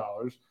 million.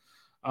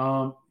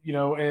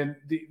 And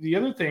the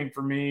other thing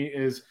for me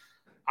is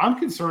I'm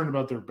concerned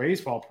about their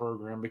baseball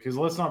program because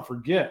let's not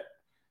forget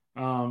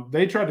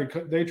they tried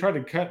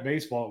to cut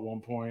baseball at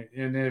one point,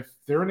 and if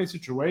they're in a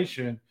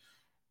situation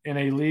in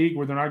a league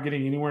where they're not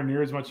getting anywhere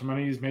near as much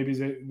money as maybe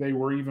they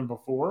were even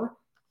before,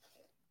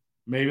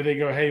 maybe they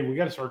go, hey, we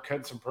got to start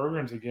cutting some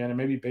programs again, and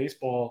maybe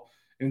baseball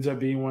ends up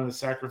being one of the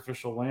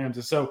sacrificial lambs.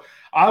 And so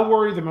I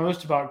worry the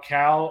most about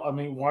Cal. I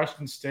mean,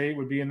 Washington State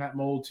would be in that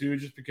mold too,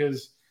 just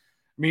because,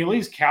 I mean, at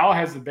least Cal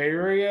has the Bay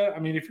Area. I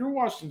mean, if you're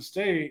Washington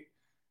State,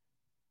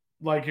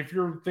 if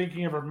you're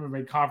thinking of it from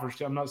a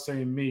conference, I'm not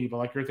saying me,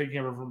 but you're thinking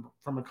of it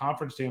from a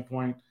conference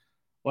standpoint,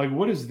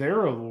 what is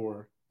their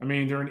allure? I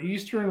mean, they're in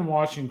Eastern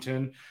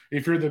Washington.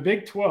 If you're the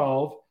Big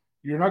 12,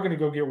 you're not going to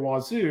go get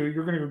Wazoo.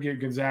 You're going to go get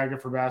Gonzaga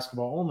for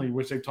basketball only,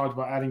 which they've talked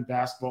about adding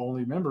basketball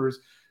only members.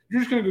 You're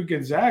just going to go get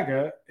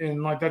Gonzaga,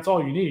 and that's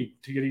all you need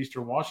to get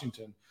Eastern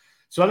Washington.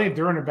 So I think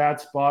they're in a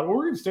bad spot.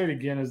 Oregon State,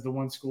 again, is the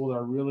one school that I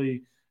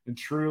really and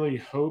truly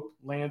hope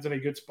lands in a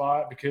good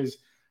spot because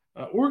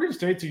Oregon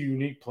State's a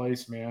unique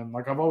place, man.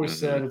 Like I've always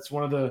said, it's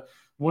one of the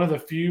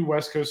few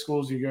West Coast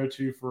schools you go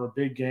to for a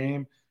big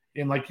game.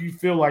 And you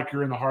feel like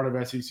you're in the heart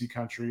of SEC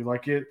country,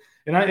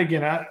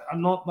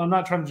 I'm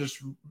not trying to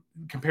just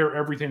compare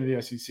everything to the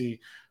SEC,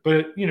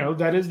 but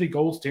that is the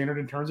gold standard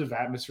in terms of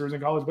atmospheres in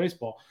college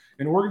baseball.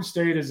 And Oregon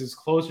State is as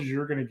close as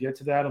you're going to get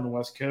to that on the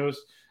West Coast.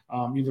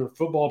 Either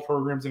football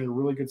programs in a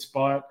really good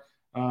spot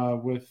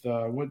with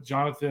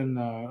Jonathan.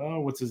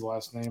 What's his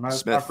last name?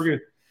 I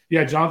forget.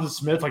 Yeah, Jonathan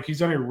Smith. He's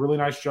done a really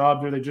nice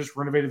job there. They just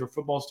renovated their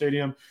football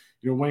stadium.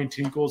 Wayne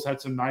Tinkle's had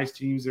some nice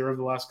teams there over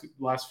the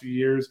last few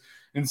years.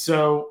 And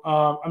so,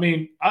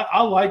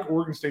 I like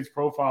Oregon State's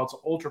profile. It's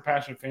an ultra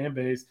passionate fan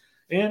base.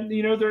 And,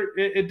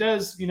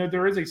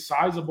 there is a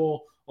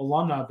sizable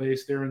alumni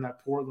base there in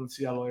that Portland,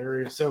 Seattle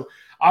area. So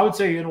I would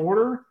say in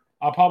order,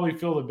 I'll probably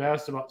feel the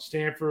best about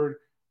Stanford,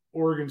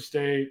 Oregon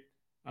State,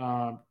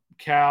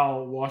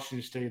 Cal,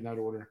 Washington State in that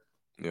order.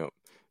 Yeah.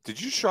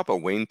 Did you just drop a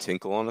Wayne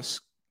Tinkle on us,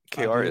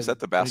 KR? Is that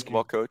the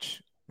basketball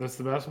coach? That's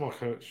the basketball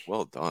coach.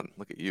 Well done.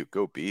 Look at you.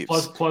 Go Beavs.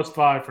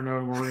 +5 for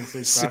knowing Oregon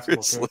State's basketball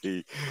coach.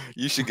 Seriously,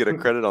 you should get a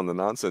credit on the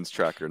nonsense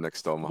tracker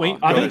next to Omaha. Wait,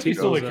 I think he's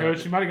Joe. still the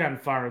coach. He might have gotten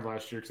fired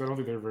last year because I don't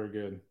think they're very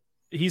good.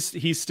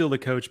 He's still the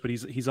coach, but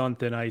he's on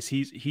thin ice.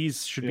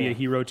 He's should be a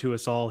hero to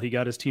us all. He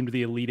got his team to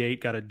the Elite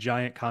Eight, got a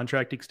giant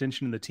contract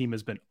extension, and the team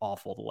has been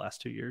awful the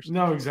last 2 years.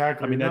 No,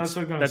 exactly. I mean, that's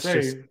what I'm going to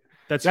say.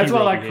 That's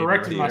why I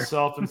corrected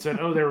myself and said,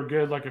 "Oh, they were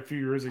good like a few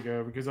years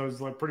ago," because I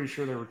was like pretty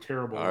sure they were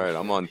terrible. All right,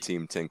 I'm on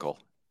Team Tinkle.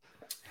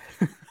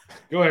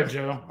 Go ahead,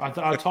 Joe. I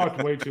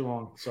talked way too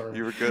long. Sorry.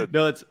 You were good.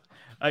 No, it's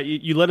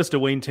you led us to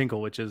Wayne Tinkle,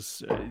 which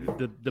is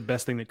the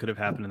best thing that could have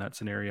happened in that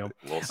scenario.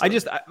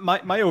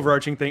 My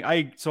overarching thing.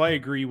 I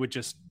agree with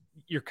just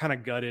you're kind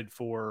of gutted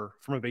from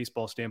a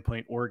baseball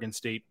standpoint, Oregon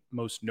State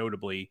most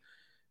notably,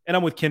 and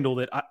I'm with Kendall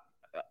that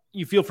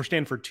you feel for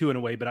Stanford too in a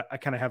way, but I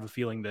kind of have a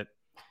feeling that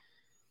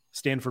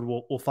Stanford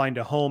will find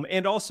a home,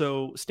 and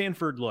also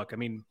Stanford. Look, I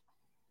mean,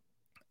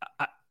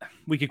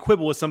 we could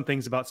quibble with some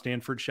things about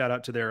Stanford. Shout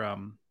out to their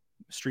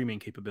streaming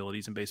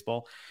capabilities in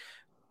baseball.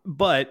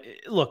 But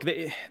look,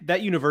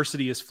 that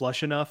university is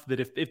flush enough that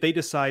if they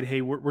decide,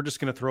 hey, we're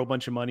just going to throw a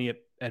bunch of money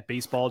at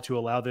baseball to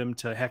allow them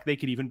to, heck, they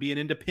could even be an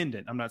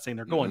independent. I'm not saying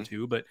they're going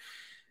to, but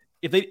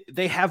if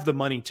they have the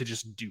money to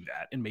just do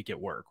that and make it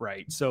work,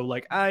 right? So,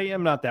 like, I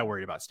am not that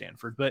worried about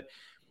Stanford, but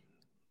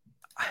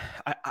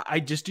I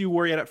just do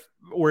worry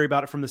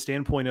about it from the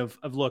standpoint of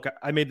look,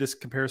 I made this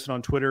comparison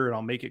on Twitter, and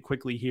I'll make it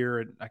quickly here,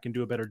 and I can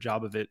do a better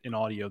job of it in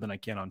audio than I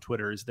can on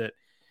Twitter, is that,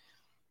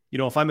 you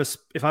know, if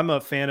I'm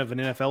a fan of an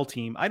NFL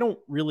team, I don't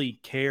really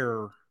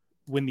care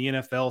when the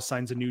NFL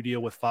signs a new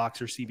deal with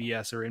Fox or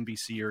CBS or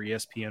NBC or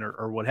ESPN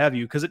or what have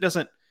you, because it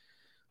doesn't,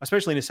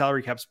 especially in a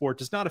salary cap sport,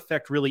 does not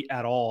affect really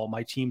at all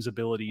my team's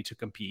ability to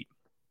compete.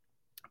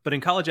 But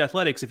in college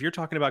athletics, if you're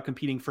talking about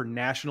competing for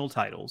national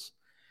titles,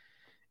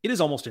 it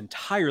is almost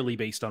entirely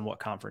based on what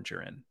conference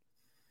you're in.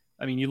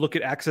 I mean, you look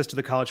at access to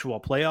the college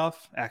football playoff,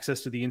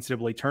 access to the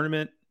NCAA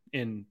tournament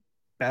in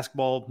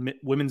basketball,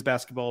 women's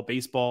basketball,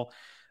 baseball.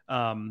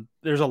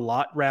 There's a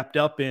lot wrapped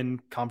up in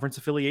conference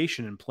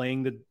affiliation and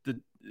playing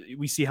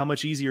we see how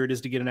much easier it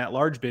is to get an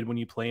at-large bid when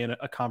you play in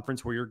a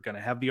conference where you're going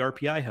to have the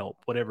RPI help,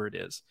 whatever it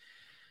is.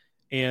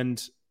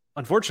 And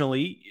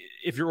unfortunately,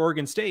 if you're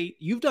Oregon State,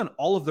 you've done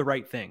all of the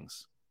right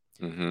things.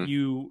 Mm-hmm.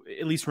 You,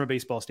 at least from a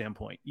baseball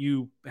standpoint,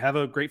 you have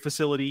a great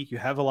facility, you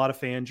have a lot of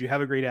fans, you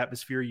have a great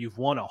atmosphere, you've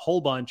won a whole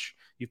bunch,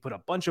 you've put a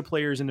bunch of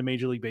players into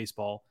Major League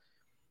Baseball.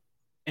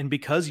 And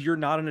because you're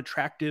not an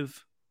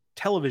attractive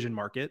television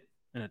market,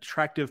 an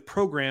attractive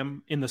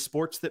program in the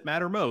sports that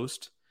matter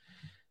most,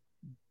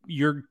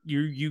 you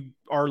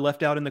are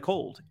left out in the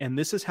cold. And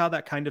this is how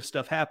that kind of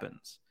stuff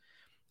happens.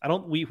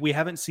 We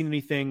haven't seen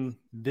anything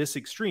this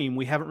extreme.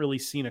 We haven't really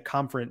seen a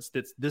conference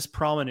that's this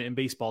prominent in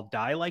baseball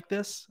die like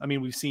this. I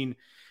mean, we've seen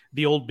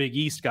the old Big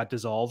East got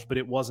dissolved, but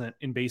it wasn't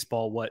in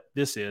baseball what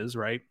this is,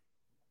 right?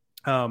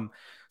 So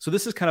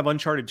this is kind of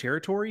uncharted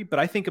territory, but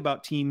I think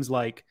about teams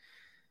like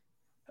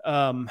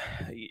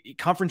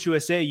Conference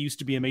USA used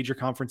to be a major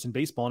conference in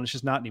baseball, and it's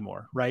just not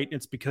anymore, right?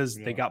 It's because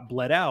they got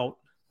bled out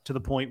to the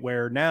point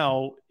where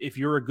now if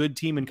you're a good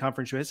team in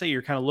Conference USA,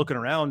 you're kind of looking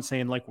around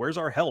saying, like, where's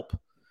our help?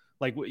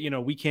 Like, you know,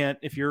 we can't,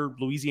 if you're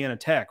Louisiana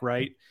Tech,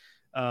 right?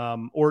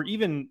 Or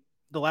even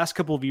the last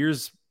couple of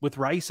years with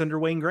Rice under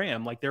Wayne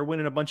Graham, like they're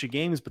winning a bunch of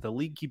games, but the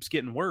league keeps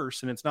getting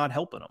worse and it's not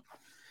helping them.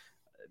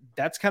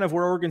 That's kind of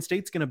where Oregon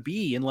State's going to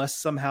be unless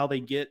somehow they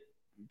get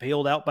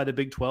bailed out by the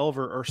Big 12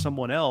 or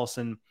someone else.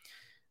 And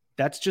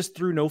that's just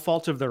through no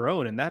fault of their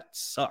own. And that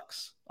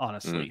sucks,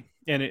 honestly.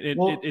 And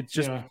it's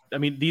just, I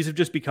mean, these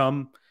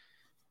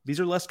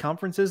are less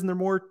conferences and they're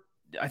more,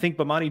 I think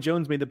Bomani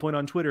Jones made the point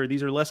on Twitter,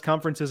 these are less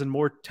conferences and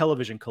more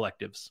television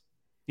collectives,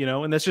 you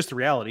know, and that's just the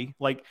reality.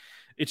 Like,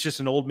 it's just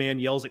an old man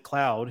yells at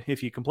cloud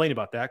if you complain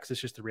about that, because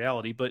it's just the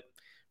reality. But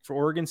for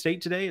Oregon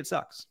State today, it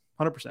sucks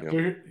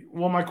 100%.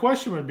 Well, my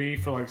question would be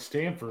for like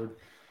Stanford.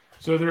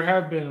 So there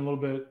have been a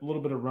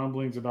little bit of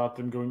rumblings about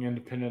them going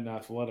independent in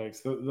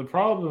athletics. The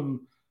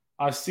problem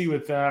I see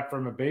with that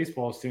from a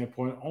baseball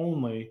standpoint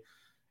only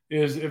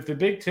is if the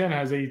Big 10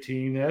 has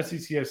 18, the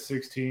SEC has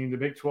 16, the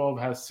Big 12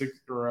 has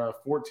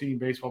 14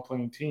 baseball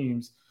playing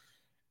teams,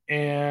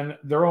 and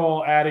they're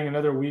all adding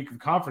another week of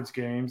conference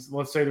games.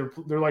 Let's say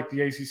they're like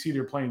the ACC,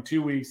 they're playing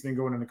 2 weeks, then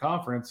going into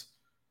conference.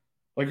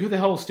 Like, who the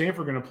hell is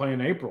Stanford going to play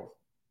in April?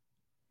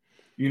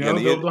 You know,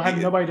 they'll have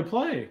nobody to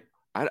play.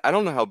 I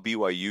don't know how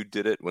BYU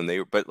did it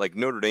but like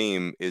Notre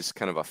Dame is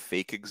kind of a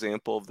fake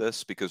example of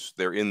this because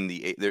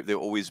they've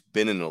always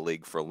been in a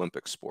league for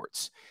Olympic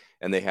sports.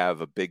 And they have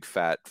a big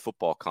fat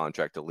football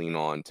contract to lean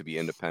on to be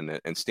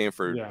independent, and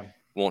Stanford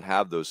won't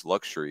have those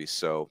luxuries.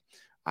 So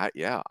I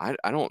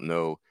don't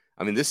know.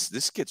 I mean,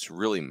 this gets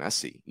really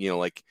messy, you know,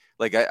 like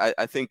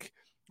I think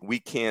we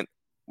can't,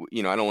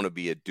 you know, I don't want to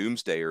be a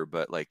doomsdayer,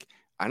 but like,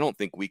 I don't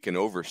think we can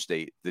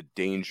overstate the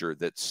danger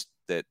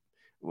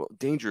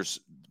danger's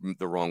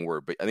the wrong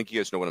word, but I think you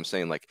guys know what I'm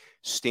saying. Like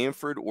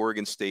Stanford,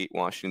 Oregon State,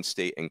 Washington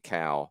State, and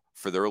Cal,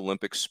 for their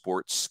Olympic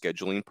sports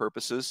scheduling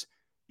purposes,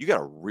 you got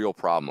a real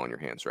problem on your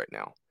hands right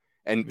now.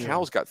 And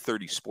Cal's got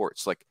 30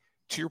 sports. Like,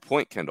 to your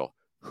point, Kendall,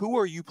 who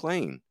are you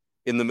playing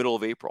in the middle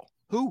of April?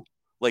 Who?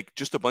 Like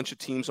just a bunch of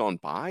teams on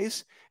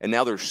buys, and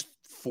now there's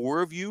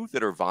 4 of you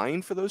that are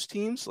vying for those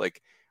teams.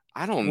 Like,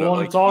 I don't know.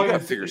 Like, you got to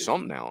figure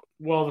something out.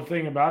 Well, the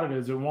thing about it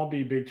is it won't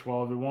be Big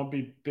 12, it won't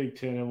be Big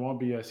 10, it won't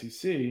be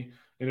SEC,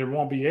 and it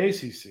won't be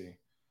ACC.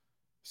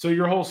 So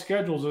your whole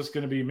schedule is just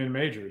going to be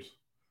mid-majors.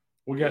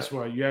 Well, guess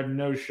what? You have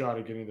no shot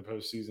at getting the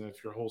postseason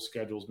if your whole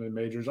schedule is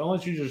mid-majors,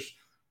 unless you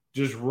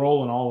just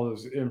roll in all of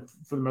those,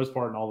 for the most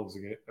part, in all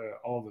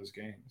of those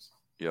games.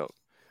 Yep.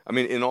 I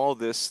mean, in all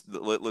this,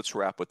 let's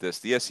wrap with this.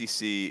 The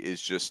SEC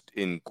is just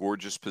in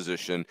gorgeous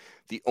position.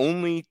 The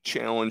only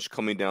challenge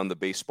coming down the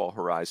baseball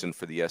horizon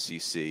for the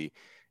SEC,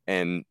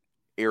 and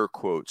air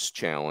quotes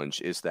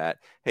challenge, is that,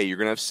 hey, you're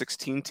going to have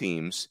 16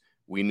 teams.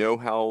 We know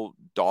how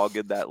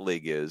dogged that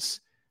league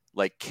is.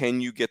 Like, can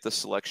you get the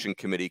selection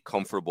committee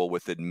comfortable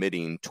with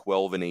admitting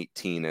 12 and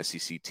 18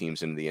 SEC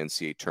teams into the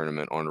NCAA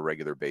tournament on a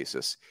regular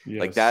basis?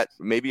 Yes. Like that,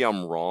 maybe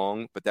I'm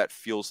wrong, but that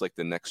feels like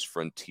the next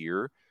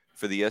frontier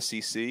for the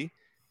SEC.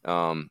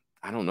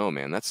 I don't know,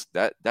 man.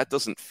 That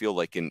doesn't feel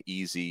like an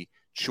easy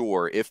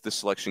chore if the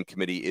selection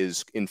committee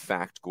is in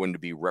fact going to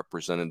be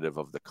representative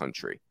of the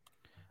country.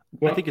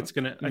 Well, I think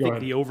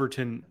the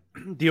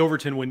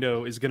Overton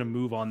window is going to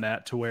move on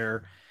that to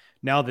where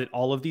now that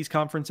all of these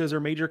conferences are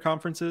major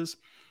conferences,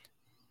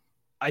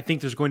 I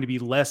think there's going to be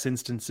less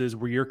instances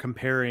where you're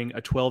comparing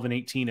a 12 and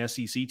 18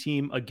 SEC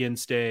team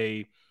against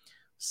a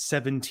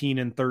 17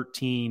 and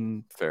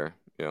 13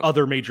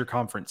 other major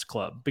conference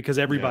club, because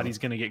everybody's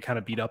going to get kind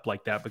of beat up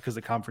like that because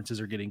the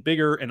conferences are getting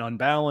bigger and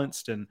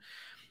unbalanced. And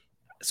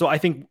so I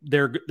think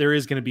there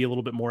is going to be a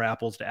little bit more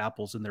apples to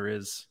apples than there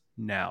is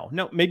now.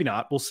 No, maybe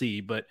not. We'll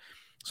see. But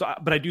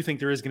I do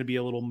think there is going to be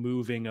a little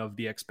moving of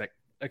the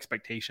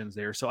expectations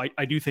there. So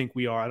I do think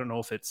we are. I don't know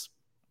if it's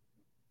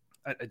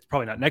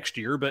probably not next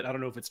year, but I don't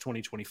know if it's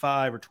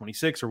 2025 or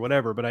 26 or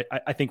whatever, but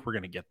I think we're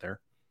going to get there.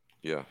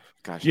 Yeah.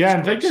 Gosh. Yeah.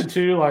 And thinking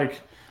too,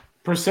 like,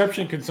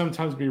 perception can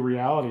sometimes be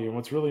reality. And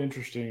what's really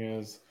interesting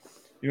is,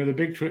 the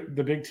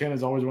Big Ten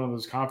is always one of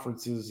those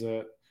conferences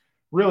that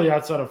really,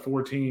 outside of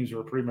 4 teams,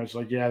 are pretty much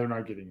like, yeah, they're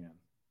not getting in.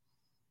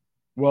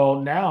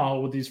 Well, now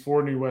with these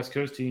 4 new West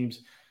Coast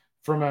teams,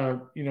 from a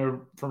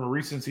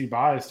recency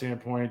bias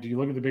standpoint, do you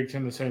look at the Big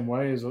Ten the same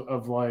way as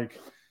of like,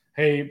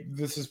 hey,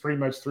 this is pretty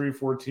much 3 or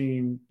 4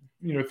 teams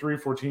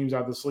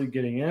out of this league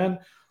getting in?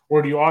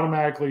 Or do you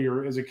automatically,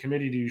 or as a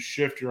committee, do you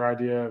shift your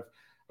idea of,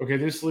 okay,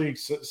 this league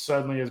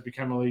suddenly has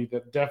become a league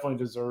that definitely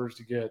deserves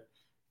to get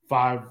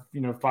 5,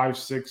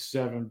 6,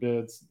 7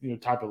 bids,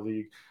 type of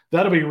league?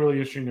 That'll be really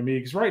interesting to me,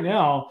 because right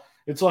now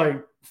it's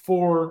like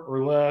 4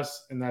 or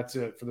less, and that's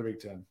it for the Big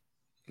Ten.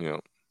 Yeah.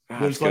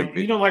 There's like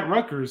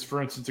Rutgers,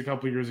 for instance, a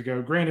couple of years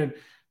ago. Granted,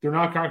 their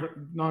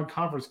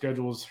non-conference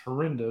schedule is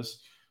horrendous,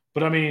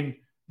 but I mean,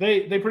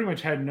 they pretty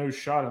much had no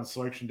shot on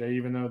selection day,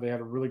 even though they had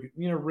a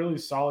really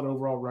solid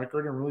overall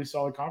record and really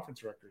solid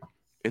conference record.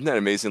 Isn't that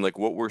amazing? Like,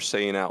 what we're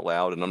saying out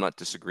loud, and I'm not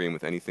disagreeing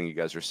with anything you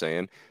guys are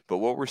saying, but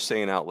what we're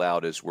saying out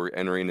loud is we're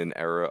entering an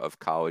era of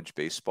college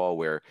baseball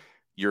where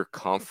your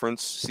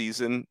conference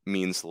season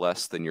means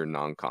less than your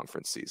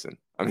non-conference season.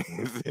 I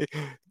mean,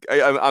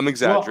 I'm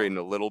exaggerating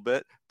a little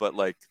bit, but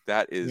like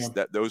that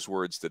those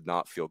words did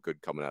not feel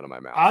good coming out of my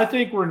mouth. I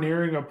think we're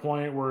nearing a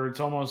point where it's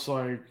almost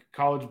like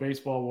college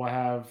baseball will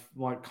have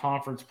like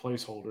conference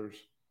placeholders.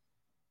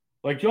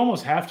 Like, you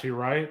almost have to,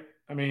 right?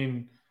 I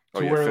mean,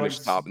 finish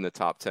in the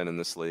top 10 in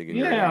this league.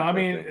 And I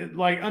mean,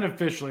 like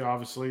unofficially,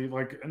 obviously,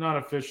 like not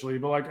officially,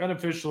 but like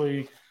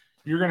unofficially,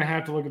 you're going to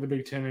have to look at the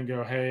Big Ten and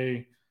go,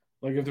 hey,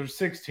 like if there's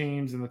 6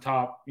 teams in the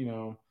top,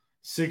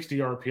 60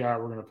 RPI,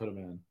 we're going to put them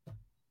in.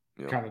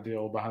 Kind of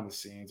deal behind the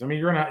scenes. I mean,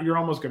 you're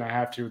almost going to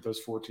have to with those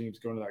 4 teams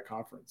going to that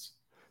conference.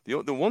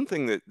 The one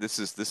thing that this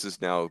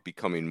is now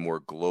becoming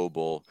more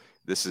global.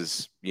 This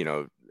is,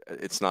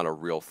 it's not a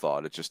real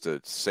thought. It's just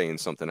saying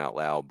something out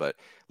loud. But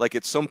like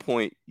at some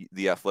point,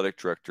 the athletic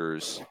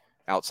directors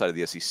outside of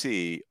the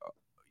SEC,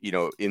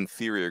 in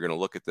theory, are going to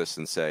look at this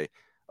and say,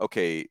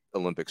 okay,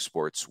 Olympic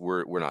sports,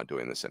 we're not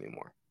doing this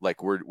anymore.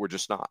 Like we're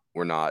just not.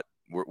 We're not.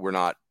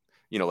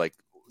 Like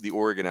the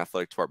Oregon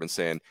athletic department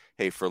saying,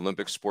 hey, for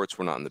Olympic sports,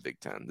 we're not in the Big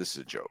Ten. This is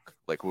a joke.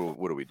 Like,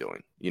 what are we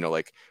doing?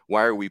 Like,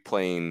 why are we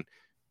playing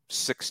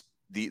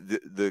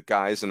the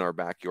guys in our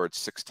backyard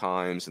 6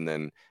 times? And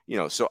then,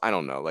 so I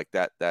don't know, like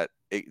that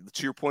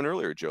to your point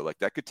earlier, Joe, like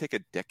that could take a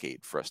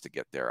decade for us to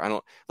get there. I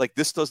don't like,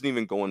 this doesn't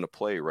even go into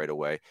play right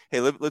away. Hey,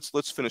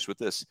 let's finish with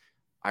this.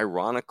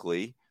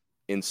 Ironically,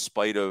 in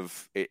spite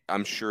of it,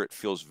 I'm sure it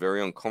feels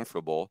very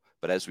uncomfortable,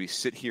 but as we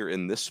sit here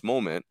in this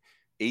moment,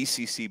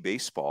 ACC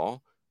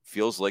baseball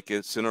feels like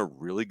it's in a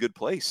really good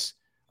place.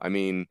 I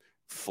mean,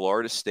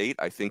 Florida State,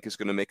 I think, is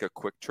going to make a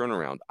quick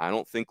turnaround. I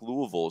don't think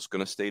Louisville is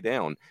going to stay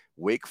down.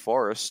 Wake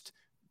Forest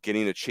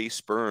getting a Chase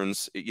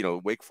Burns,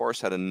 Wake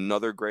Forest had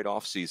another great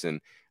offseason.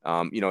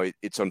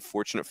 It's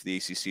unfortunate for the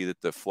ACC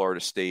that the Florida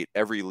State,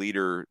 every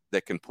leader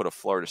that can put a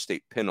Florida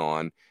State pin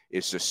on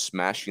is just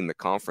smashing the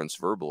conference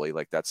verbally.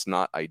 Like, that's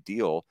not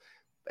ideal.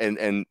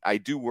 and I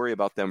do worry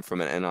about them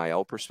from an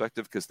NIL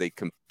perspective because they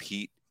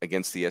compete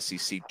against the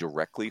SEC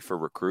directly for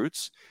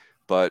recruits.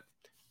 But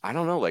I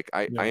don't know. Like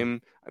I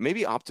am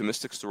maybe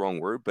optimistic's the wrong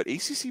word, but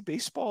ACC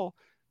baseball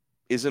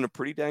is in a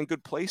pretty dang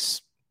good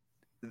place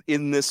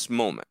in this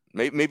moment.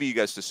 Maybe you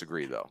guys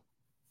disagree though.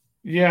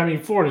 Yeah, I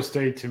mean, Florida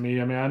State to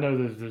me, I mean, I know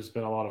that there's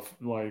been a lot of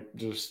like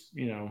just,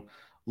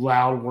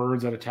 loud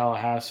words out of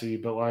Tallahassee,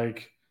 but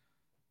like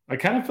I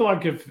kind of feel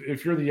like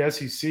if you're the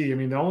SEC, I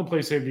mean, the only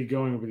place they'd be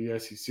going would be the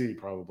SEC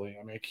probably.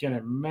 I mean, I can't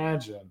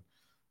imagine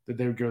that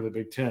they would go to the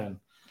Big Ten.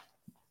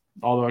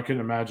 Although I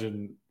couldn't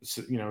imagine,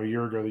 a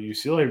year ago that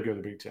UCLA would go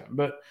to the Big Ten.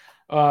 But,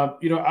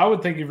 I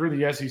would think if you're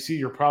the SEC,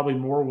 you're probably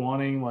more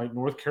wanting like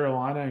North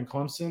Carolina and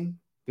Clemson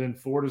than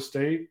Florida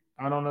State.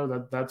 I don't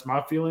know. That's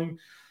my feeling.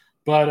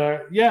 But,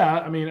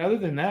 I mean, other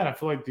than that, I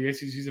feel like the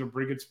ACC is in a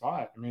pretty good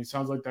spot. I mean, it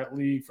sounds like that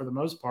league, for the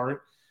most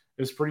part,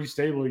 is pretty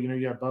stable.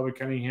 You have Bubba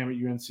Cunningham at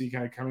UNC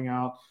kind of coming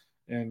out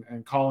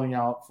and calling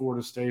out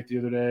Florida State the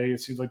other day.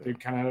 It seems like they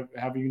kind of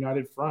have a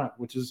united front,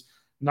 which is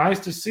nice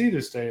to see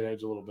this day and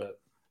age a little bit.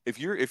 If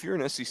you're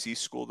an SEC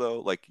school though,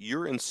 like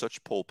you're in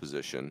such pole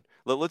position.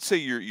 Let's say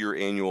your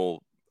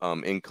annual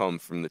income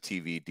from the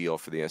TV deal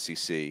for the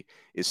SEC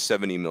is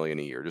 $70 million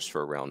a year, just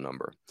for a round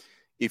number.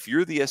 If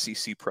you're the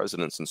SEC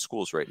presidents in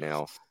schools right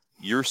now,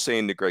 you're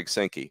saying to Greg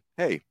Sankey,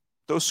 hey,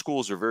 those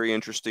schools are very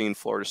interesting.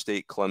 Florida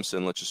State,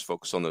 Clemson, let's just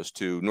focus on those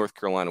two. North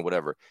Carolina,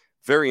 whatever.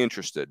 Very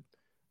interested.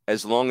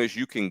 As long as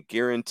you can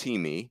guarantee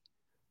me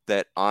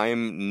that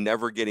I'm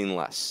never getting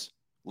less.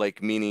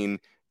 Like, meaning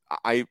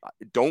I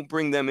don't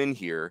bring them in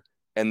here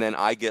and then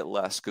I get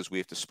less because we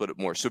have to split it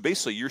more. So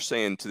basically you're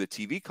saying to the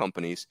TV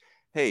companies,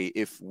 hey,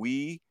 if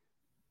we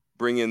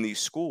bring in these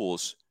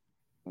schools,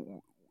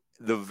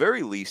 the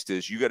very least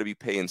is you got to be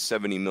paying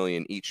 $70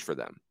 million each for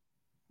them.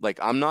 Like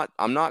I'm not.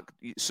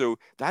 So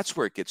that's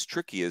where it gets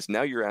tricky is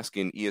now you're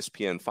asking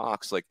ESPN,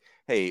 Fox, like,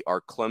 hey,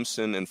 are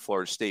Clemson and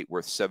Florida State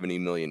worth $70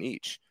 million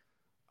each?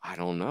 I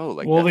don't know.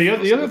 Like, well, the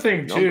other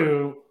thing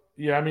too,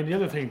 the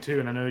other thing too,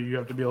 and I know you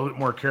have to be a little bit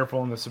more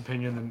careful in this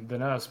opinion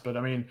than us, but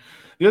I mean,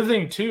 the other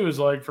thing too is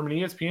like from an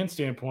ESPN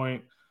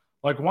standpoint,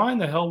 like why in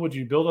the hell would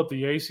you build up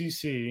the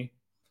ACC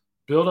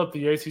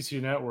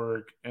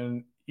network,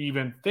 and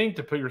even think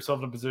to put yourself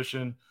in a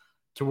position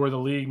to where the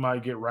league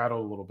might get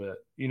rattled a little bit,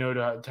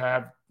 to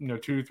have,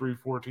 2, 3,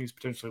 4 teams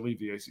potentially leave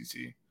the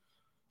ACC.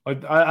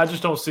 Like, I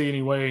just don't see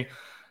any way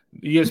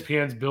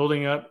ESPN's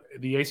building up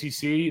the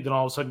ACC, then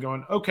all of a sudden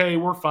going, okay,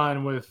 we're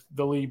fine with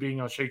the league being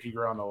on shaky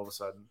ground all of a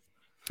sudden.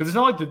 Because it's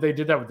not like that they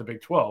did that with the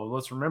Big 12.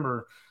 Let's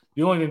remember,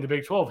 the only thing the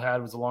Big 12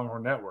 had was the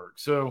Longhorn Network.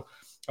 So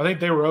I think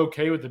they were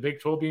okay with the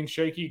Big 12 being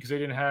shaky because they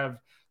didn't have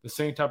the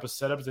same type of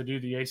setup as they do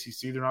the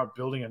ACC. They're not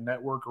building a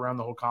network around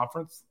the whole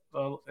conference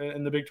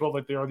in the Big 12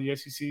 like they are the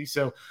ACC.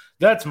 So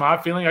that's my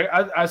feeling.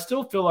 I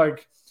still feel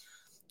like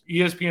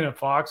ESPN and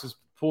Fox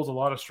pulls a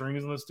lot of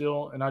strings in this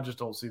deal, and I just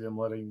don't see them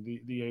letting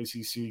the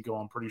ACC go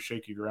on pretty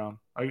shaky ground.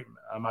 I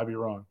might be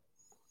wrong.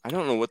 I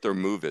don't know what their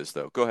move is,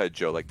 though. Go ahead,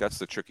 Joe. Like, that's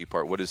the tricky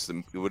part. What is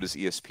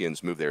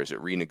ESPN's move there? Is it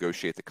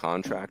renegotiate the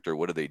contract, or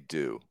what do they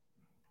do?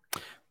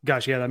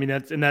 Gosh, yeah. I mean,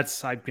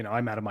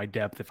 I'm out of my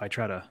depth if I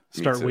try to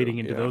start wading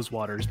into those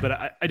waters.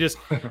 But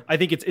I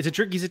think it's a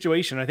tricky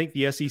situation. I think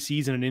the SEC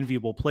is in an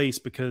enviable place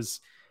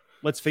because,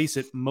 let's face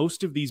it,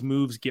 most of these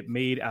moves get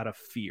made out of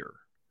fear,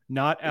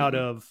 not out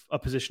of a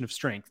position of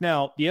strength.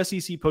 Now, the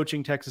SEC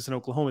poaching Texas and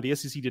Oklahoma, the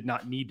SEC did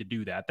not need to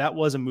do that. That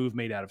was a move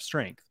made out of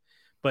strength.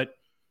 But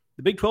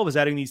the Big 12 is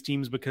adding these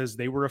teams because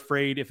they were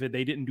afraid if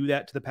they didn't do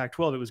that to the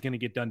Pac-12, it was going to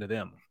get done to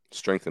them.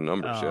 Strength in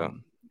numbers, yeah.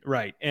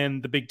 Right.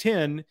 And the Big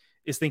 10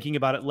 is thinking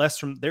about it less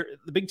from there.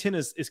 The Big 10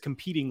 is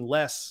competing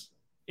less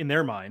in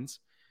their minds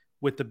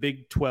with the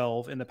Big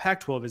 12 and the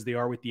Pac-12 as they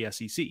are with the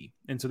SEC.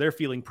 And so they're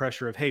feeling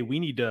pressure of, hey, we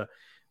need to,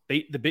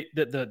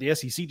 the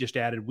SEC just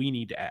added, we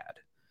need to add.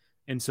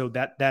 And so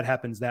that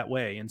happens that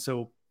way. And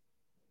so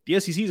the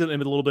SEC is in a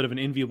little bit of an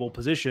enviable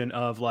position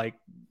of like,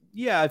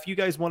 yeah, if you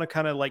guys want to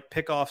kind of like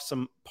pick off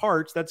some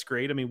parts, that's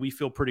great. I mean, we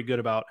feel pretty good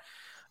about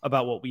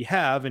what we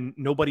have, and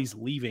nobody's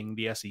leaving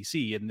the SEC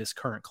in this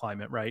current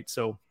climate, right?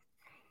 So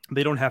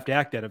they don't have to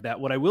act out of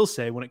that. What I will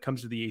say when it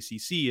comes to the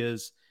ACC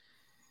is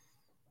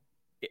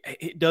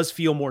it does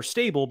feel more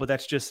stable, but I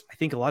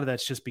think a lot of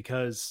that's just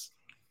because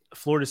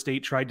Florida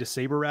State tried to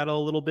saber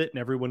rattle a little bit and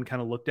everyone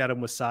kind of looked at them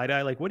with side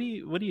eye. Like, what are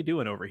you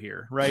doing over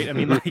here? Right. I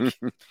mean, like,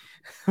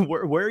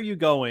 where are you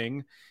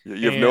going?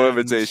 You have no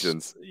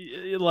invitations.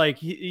 Like,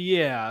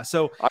 yeah.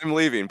 So I'm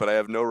leaving, but I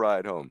have no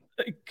ride home.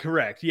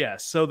 Correct.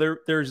 Yes. So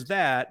there's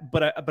that,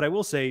 but I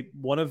will say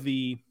one of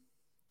the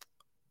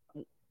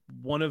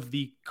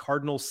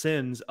cardinal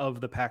sins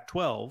of the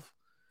Pac-12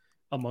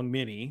 among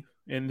many,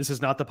 and this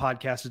is not the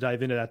podcast to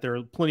dive into that. There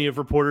are plenty of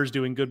reporters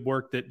doing good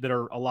work that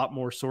are a lot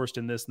more sourced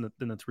in this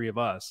than the three of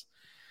us.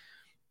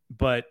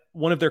 But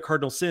one of their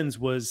cardinal sins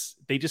was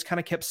they just kind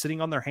of kept sitting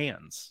on their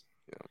hands,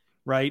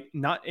 right?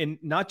 Not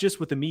just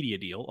with the media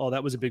deal. Oh,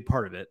 that was a big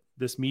part of it.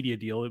 This media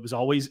deal, it was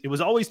always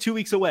 2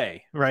 weeks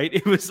away, right?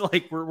 It was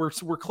like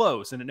we're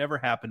close, and it never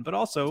happened. But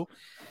also,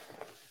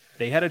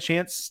 they had a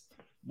chance.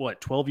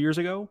 12 years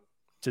ago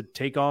to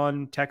take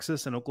on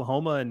Texas and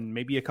Oklahoma and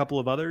maybe a couple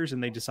of others,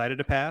 and they decided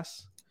to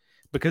pass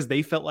because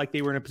they felt like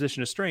they were in a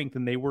position of strength,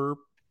 and they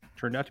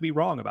turned out to be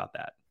wrong about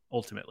that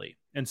ultimately.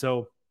 And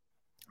so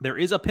there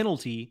is a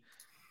penalty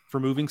for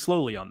moving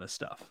slowly on this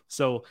stuff.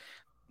 So,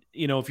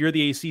 if you're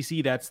the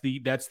ACC, that's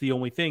the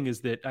only thing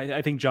is that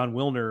I think John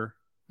Wilner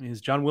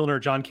or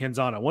John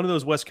Canzano, one of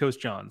those West Coast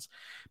Johns,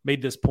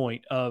 made this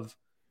point of,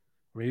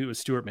 maybe it was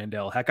Stuart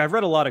Mandel. Heck, I've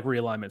read a lot of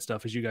realignment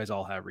stuff, as you guys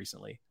all have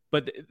recently,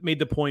 but it made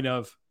the point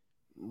of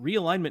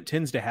realignment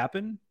tends to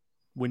happen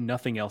when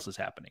nothing else is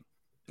happening.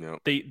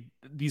 Yep.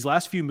 These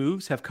last few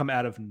moves have come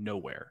out of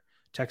nowhere.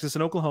 Texas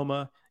and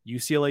Oklahoma,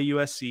 UCLA,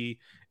 USC,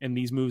 and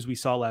these moves we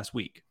saw last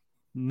week.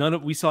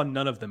 We saw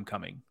none of them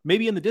coming.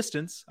 Maybe in the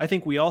distance, I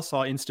think we all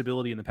saw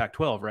instability in the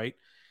Pac-12, right?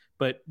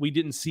 But we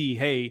didn't see,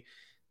 hey,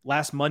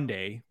 last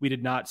Monday, we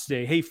did not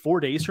say, hey, 4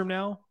 days from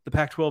now, the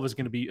Pac-12 is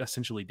going to be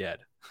essentially dead.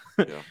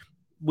 Yeah.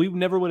 We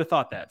never would have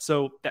thought that.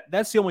 So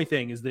that's the only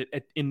thing is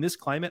that in this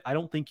climate, I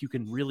don't think you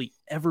can really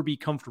ever be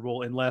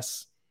comfortable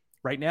unless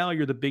right now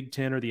you're the Big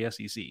Ten or the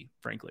SEC,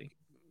 frankly.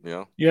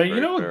 Yeah. Yeah.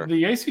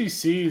 The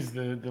ACC is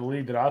the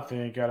league that I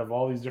think out of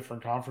all these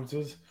different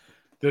conferences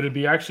that it'd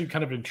be actually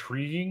kind of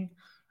intriguing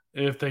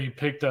if they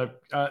picked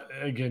up,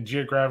 again,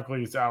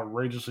 geographically, it's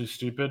outrageously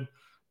stupid.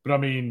 But I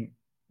mean,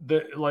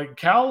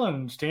 Cal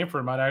and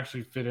Stanford might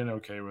actually fit in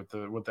okay with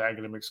the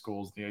academic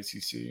schools in the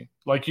ACC.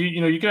 Like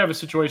you could have a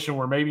situation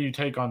where maybe you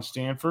take on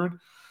Stanford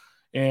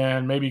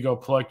and maybe go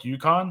pluck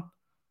UConn,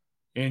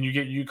 and you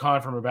get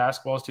UConn from a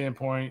basketball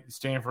standpoint.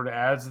 Stanford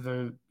adds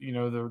the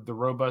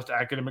robust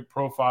academic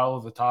profile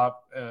of the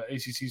top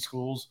ACC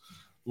schools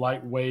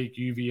like Wake,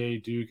 UVA,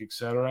 Duke,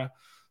 etc.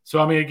 So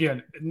I mean,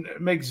 again,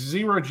 it makes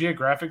zero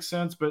geographic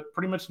sense, but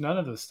pretty much none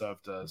of this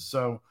stuff does.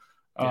 So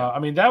I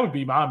mean, that would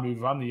be my move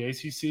if I'm the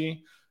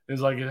ACC. Is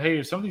like, hey,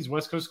 if some of these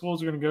West Coast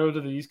schools are going to go to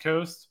the East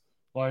Coast,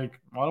 like,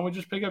 why don't we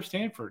just pick up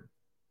Stanford?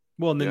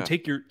 Well, and then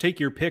take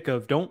your pick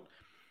of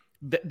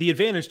the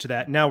advantage to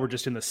that. Now we're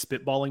just in the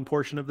spitballing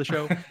portion of the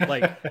show.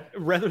 Like,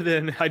 rather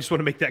than, I just want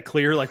to make that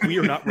clear. Like, we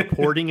are not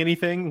reporting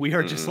anything. We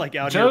are just like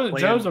out here playing.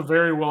 Joe's a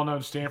very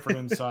well-known Stanford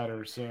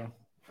insider, so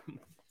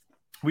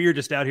we are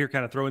just out here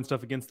kind of throwing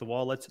stuff against the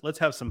wall. Let's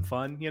have some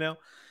fun,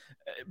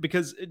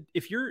 because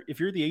if you're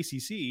the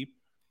ACC,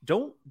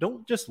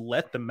 don't just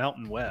let the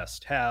Mountain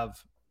West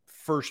have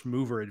first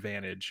mover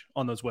advantage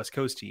on those West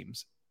Coast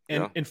teams.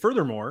 And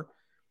furthermore,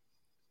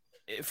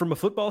 from a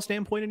football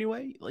standpoint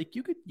anyway, like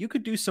you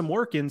could do some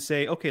work and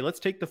say, okay, let's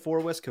take the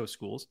 4 West Coast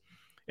schools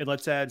and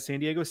let's add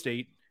San Diego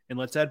State and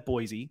let's add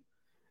Boise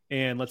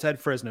and let's add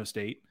Fresno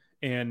State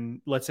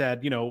and let's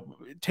add,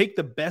 take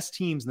the best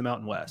teams in the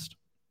Mountain West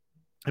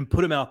and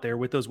put them out there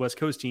with those West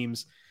Coast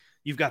teams.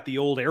 You've got the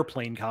old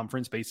airplane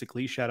conference,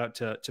 basically. Shout out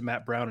to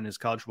Matt Brown and his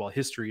college football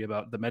history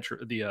about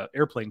the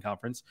airplane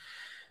conference.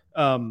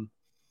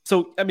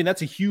 So, I mean,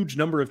 that's a huge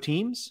number of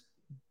teams,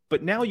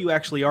 but now you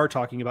actually are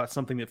talking about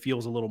something that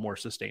feels a little more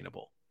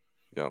sustainable.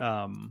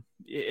 Yeah.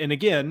 And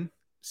again,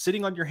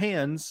 sitting on your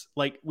hands,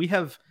 like we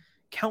have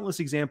countless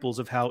examples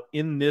of how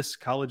in this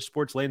college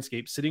sports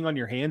landscape, sitting on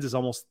your hands is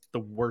almost the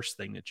worst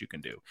thing that you can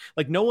do.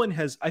 Like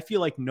I feel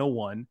like no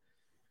one,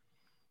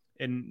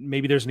 and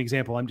maybe there's an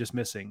example I'm just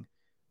missing.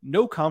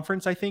 No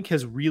conference, I think,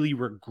 has really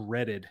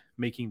regretted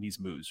making these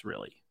moves,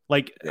 really.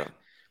 Like,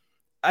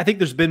 I think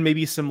there's been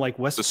maybe some like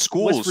West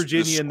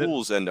Virginia. The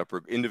schools end up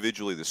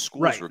individually. The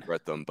schools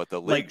regret them, but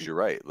the leagues, you're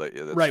right. Like,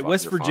 right.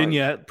 West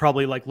Virginia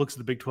probably like looks at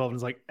the Big 12 and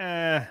is like,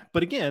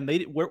 But again,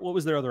 what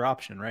was their other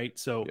option, right?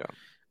 So,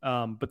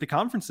 but the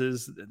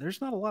conferences,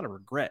 there's not a lot of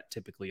regret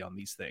typically on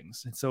these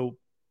things, and so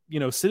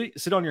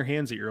sit on your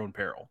hands at your own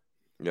peril.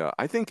 Yeah,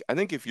 I think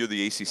if you're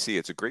the ACC,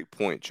 it's a great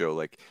point, Joe.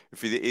 Like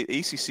if you're the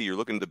ACC, you're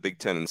looking at the Big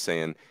Ten and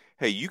saying,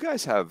 hey,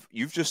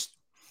 you've just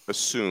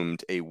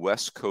assumed a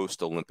West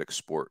Coast Olympic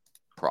sport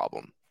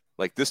problem.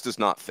 Like this does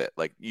not fit.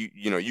 Like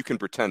you can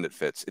pretend it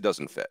fits. It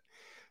doesn't fit.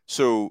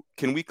 So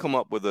can we come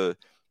up with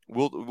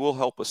we'll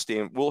help with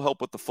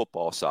the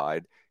football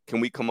side.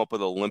 Can we come up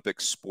with an Olympic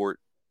sport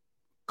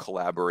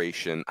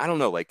collaboration? I don't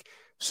know, like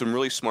some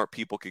really smart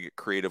people could get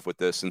creative with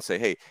this and say,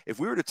 hey, if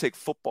we were to take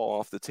football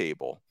off the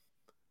table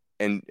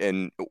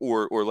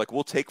or like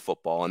we'll take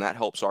football and that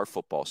helps our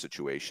football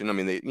situation. I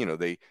mean,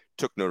 they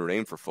took Notre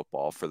Dame for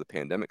football for the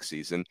pandemic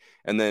season,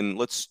 and then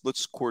let's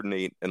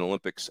coordinate an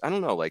Olympics. I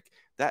don't know, like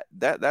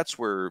that's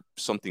where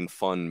something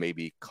fun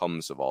maybe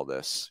comes of all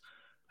this.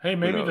 Hey,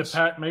 maybe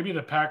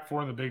the Pac-4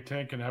 and the Big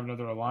Ten can have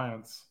another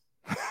alliance.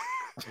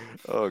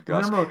 Oh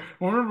gosh!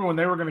 Remember when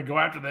they were going to go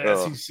after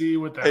the SEC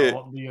with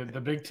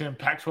the Big Ten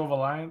Pac-12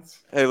 alliance?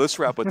 Hey, let's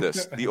wrap with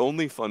this. The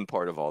only fun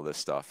part of all this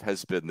stuff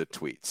has been the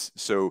tweets.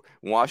 So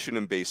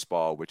Washington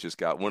Baseball, which has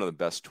got one of the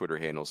best Twitter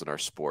handles in our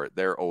sport,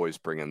 they're always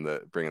bringing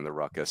the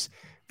ruckus.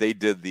 They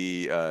did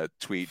the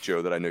tweet,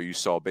 Joe, that I know you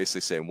saw,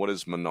 basically saying, "What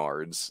is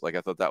Menards?" Like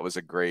I thought that was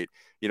a great.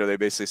 They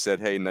basically said,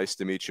 "Hey, nice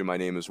to meet you. My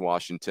name is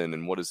Washington,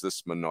 and what is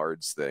this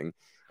Menards thing?"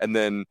 And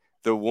then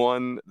the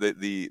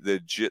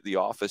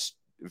Office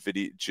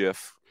video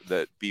GIF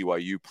that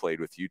BYU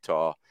played with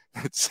Utah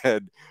that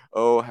said,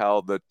 "Oh,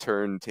 how the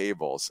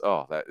turntables."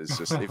 Oh, that is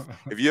just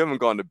if you haven't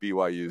gone to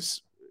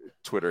BYU's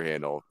Twitter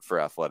handle for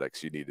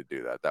athletics, you need to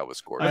do that. That was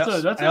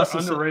gorgeous. That's an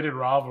underrated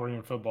rivalry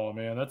in football,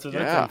 man. That's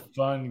a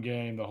fun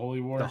game. The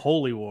Holy War. The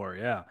Holy War,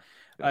 yeah.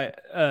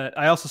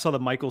 I also saw the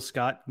Michael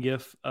Scott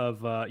gif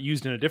of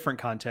used in a different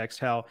context,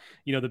 how,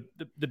 you know,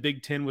 the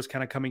Big Ten was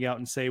kind of coming out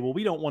and say, well,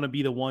 we don't want to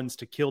be the ones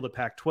to kill the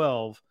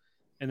Pac-12.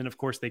 And then, of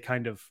course, they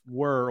kind of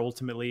were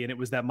ultimately. And it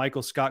was that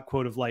Michael Scott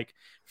quote of like,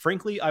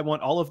 frankly, I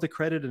want all of the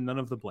credit and none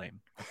of the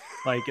blame.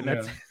 Like, and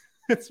that's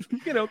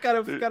you know, kind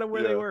of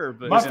where they were.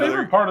 But my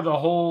favorite part of the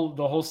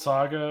whole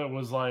saga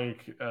was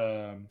like,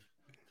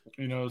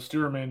 you know,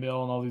 Stuart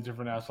Mandel and all these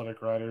different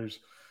athletic writers,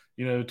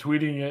 you know,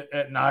 tweeting it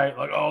at night,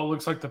 like, oh, it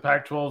looks like the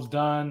Pac-12's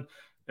done.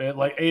 At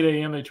like 8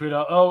 a.m., they tweet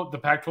out, oh, the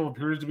Pac-12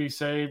 appears to be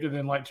saved. And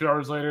then like 2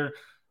 hours later,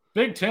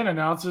 Big Ten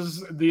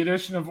announces the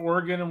addition of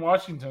Oregon and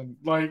Washington.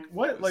 Like,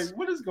 what? Like,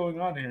 what is going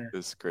on here?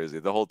 It's crazy.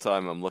 The whole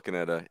time I'm looking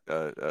at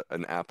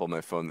an app on my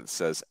phone that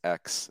says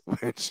X,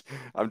 which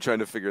I'm trying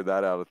to figure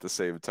that out at the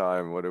same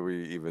time. What are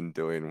we even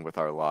doing with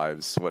our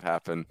lives? What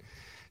happened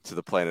to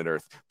the planet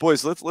Earth?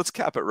 Boys, let's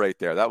cap it right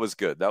there. That was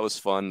good. That was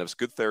fun. That was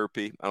good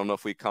therapy. I don't know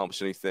if we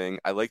accomplished anything.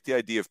 I like the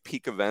idea of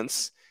peak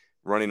events,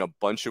 running a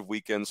bunch of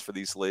weekends for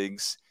these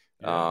leagues.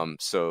 Yeah.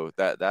 So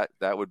that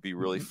would be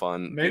really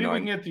fun. Maybe we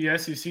can get the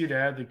SEC to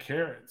add the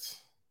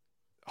carrots.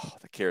 Oh,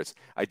 the carrots.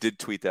 I did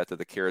tweet that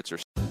the carrots are...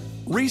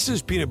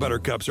 Reese's peanut butter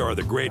cups are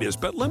the greatest,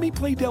 but let me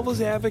play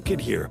devil's advocate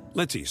here.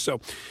 Let's see. So,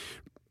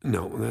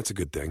 no, that's a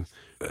good thing.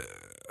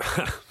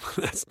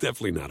 That's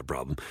definitely not a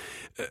problem.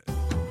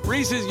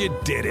 Reese's, you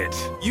did it.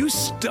 You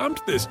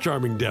stumped this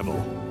charming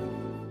devil.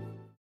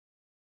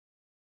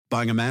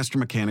 Buying a Master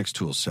Mechanics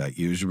tool set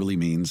usually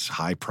means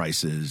high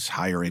prices,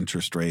 higher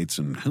interest rates,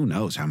 and who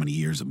knows how many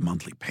years of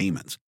monthly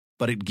payments.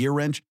 But at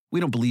GearWrench, we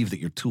don't believe that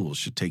your tools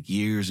should take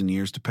years and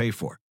years to pay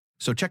for.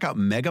 So check out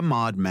Mega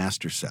Mod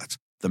Master Sets,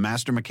 the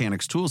Master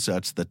Mechanics tool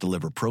sets that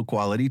deliver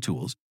pro-quality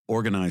tools,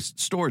 organized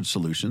storage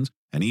solutions,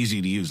 an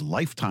easy-to-use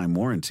lifetime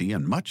warranty,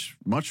 and much,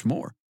 much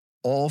more.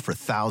 All for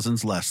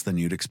thousands less than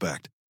you'd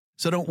expect.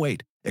 So don't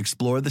wait.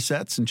 Explore the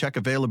sets and check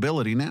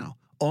availability now.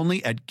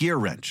 Only at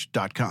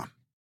GearWrench.com.